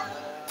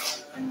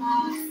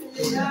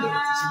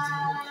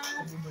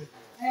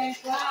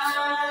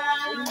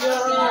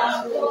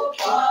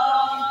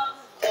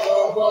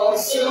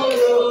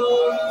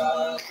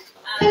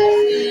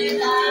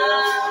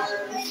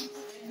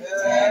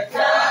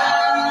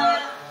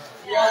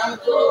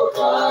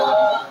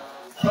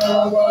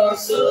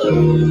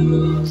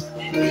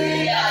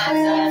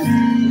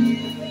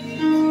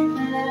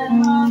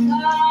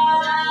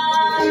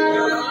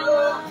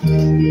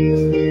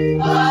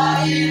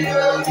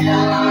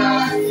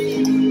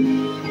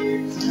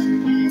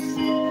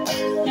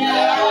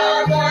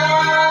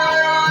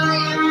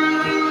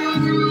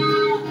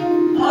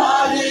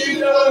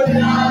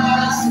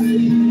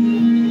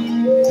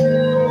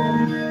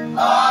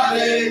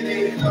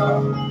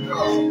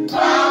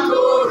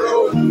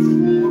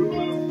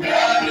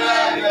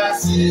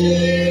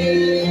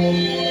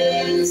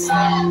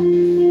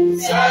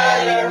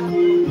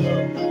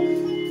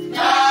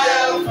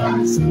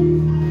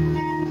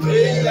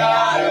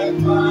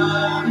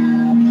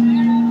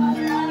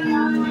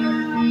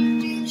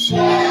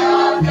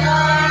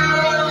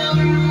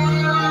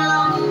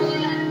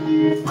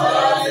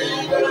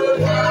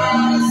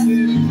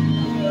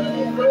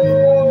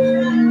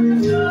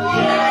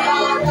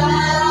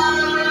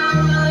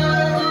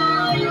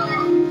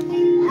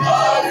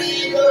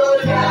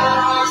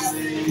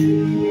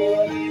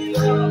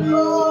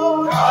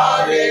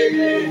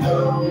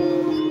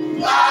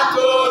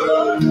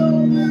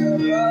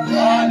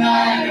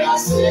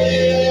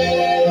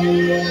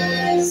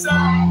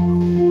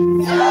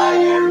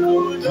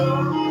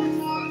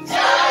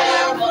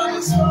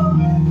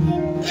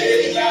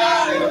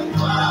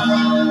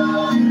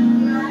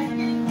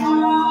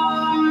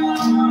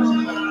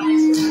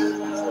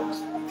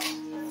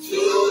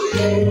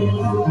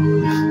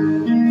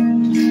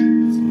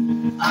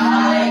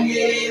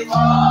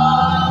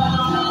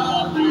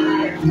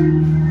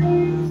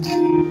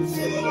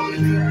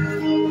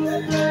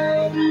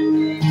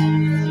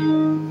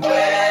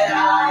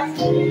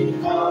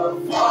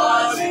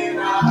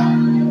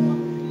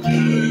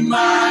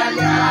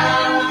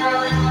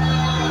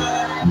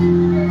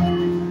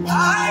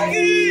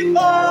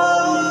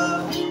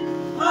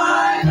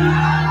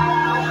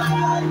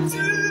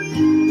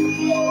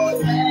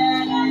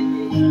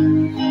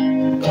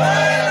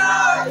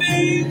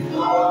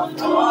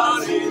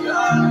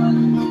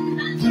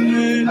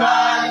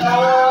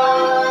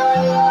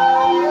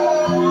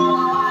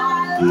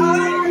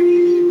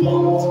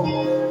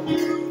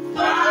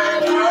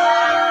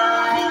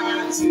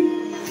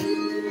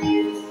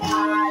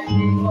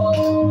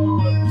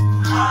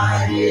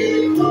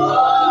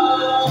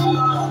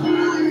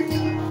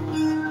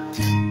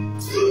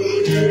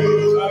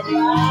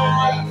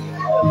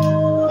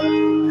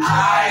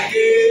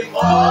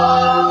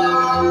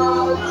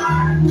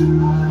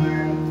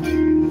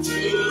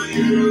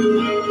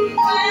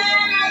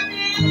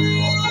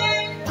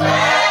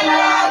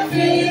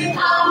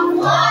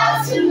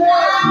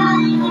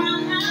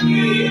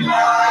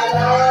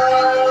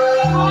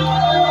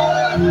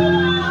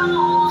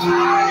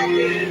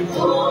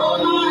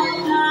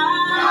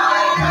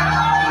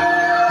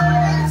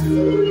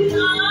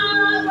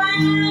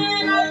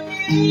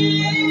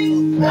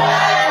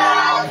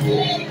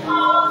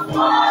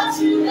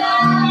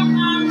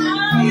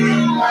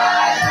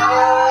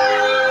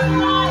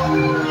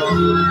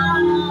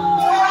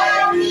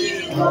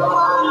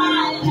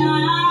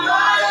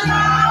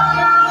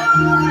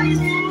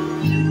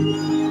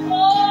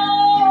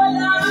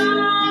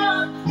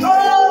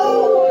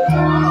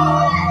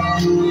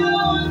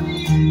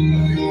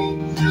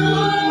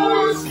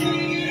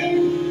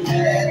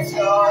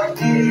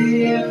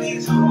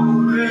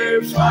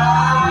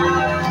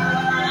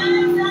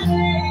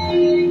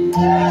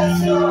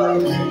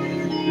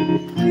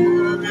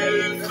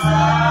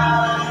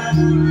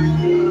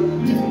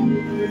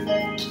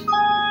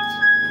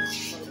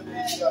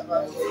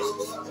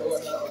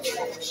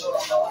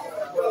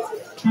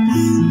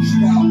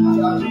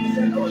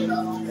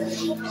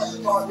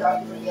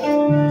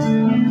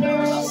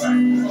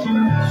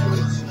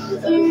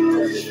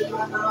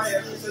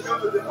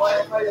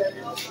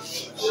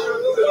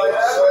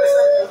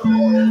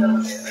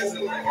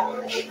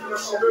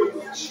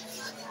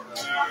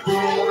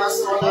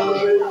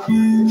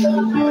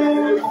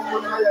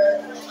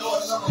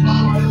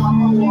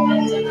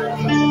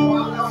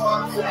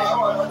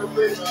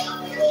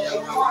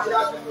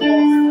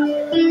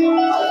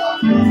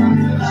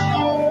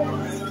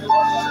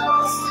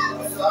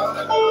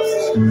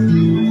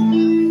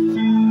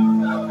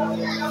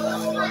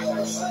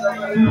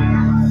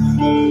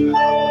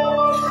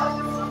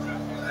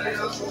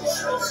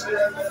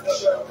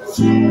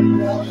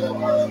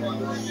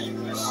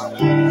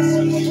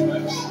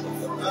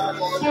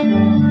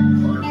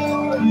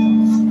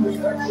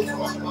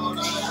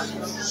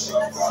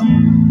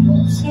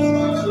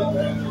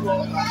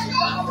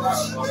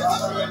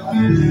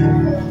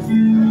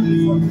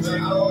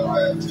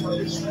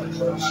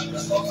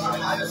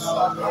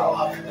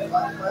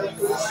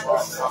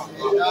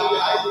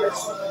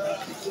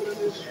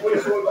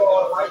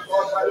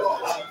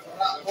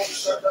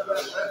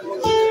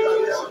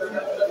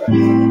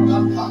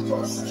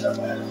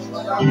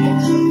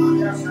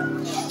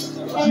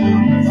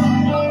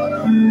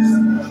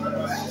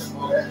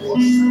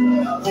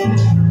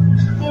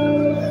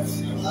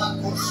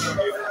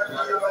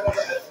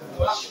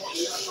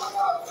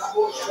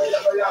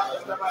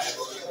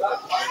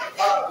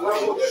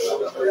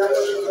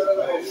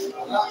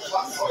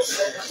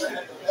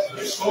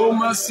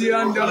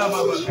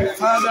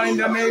 Father, in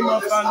the name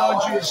of our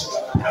Lord Jesus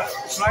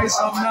Christ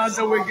of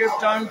Nazareth, we give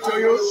thanks to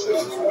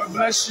you. We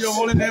bless your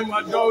holy name, we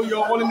adore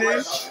your holy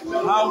name.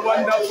 How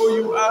wonderful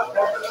you are,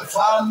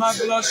 how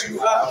marvelous you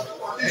are.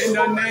 In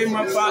the name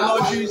of our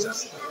Lord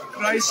Jesus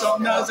Christ of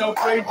Nazareth,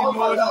 praise the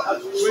Lord.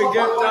 We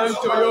give thanks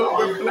to you.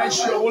 We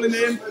bless your holy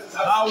name.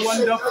 How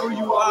wonderful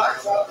you are.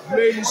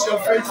 Great is your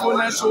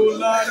faithfulness, O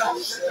Lord.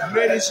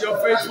 Great is your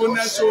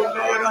faithfulness, O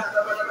Lord.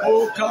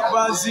 O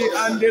Kabazi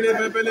and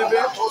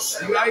Delebebelebe.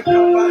 Like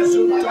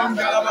Kabazu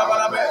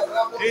Tongalababe.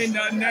 In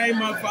the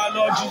name of our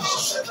Lord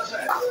Jesus.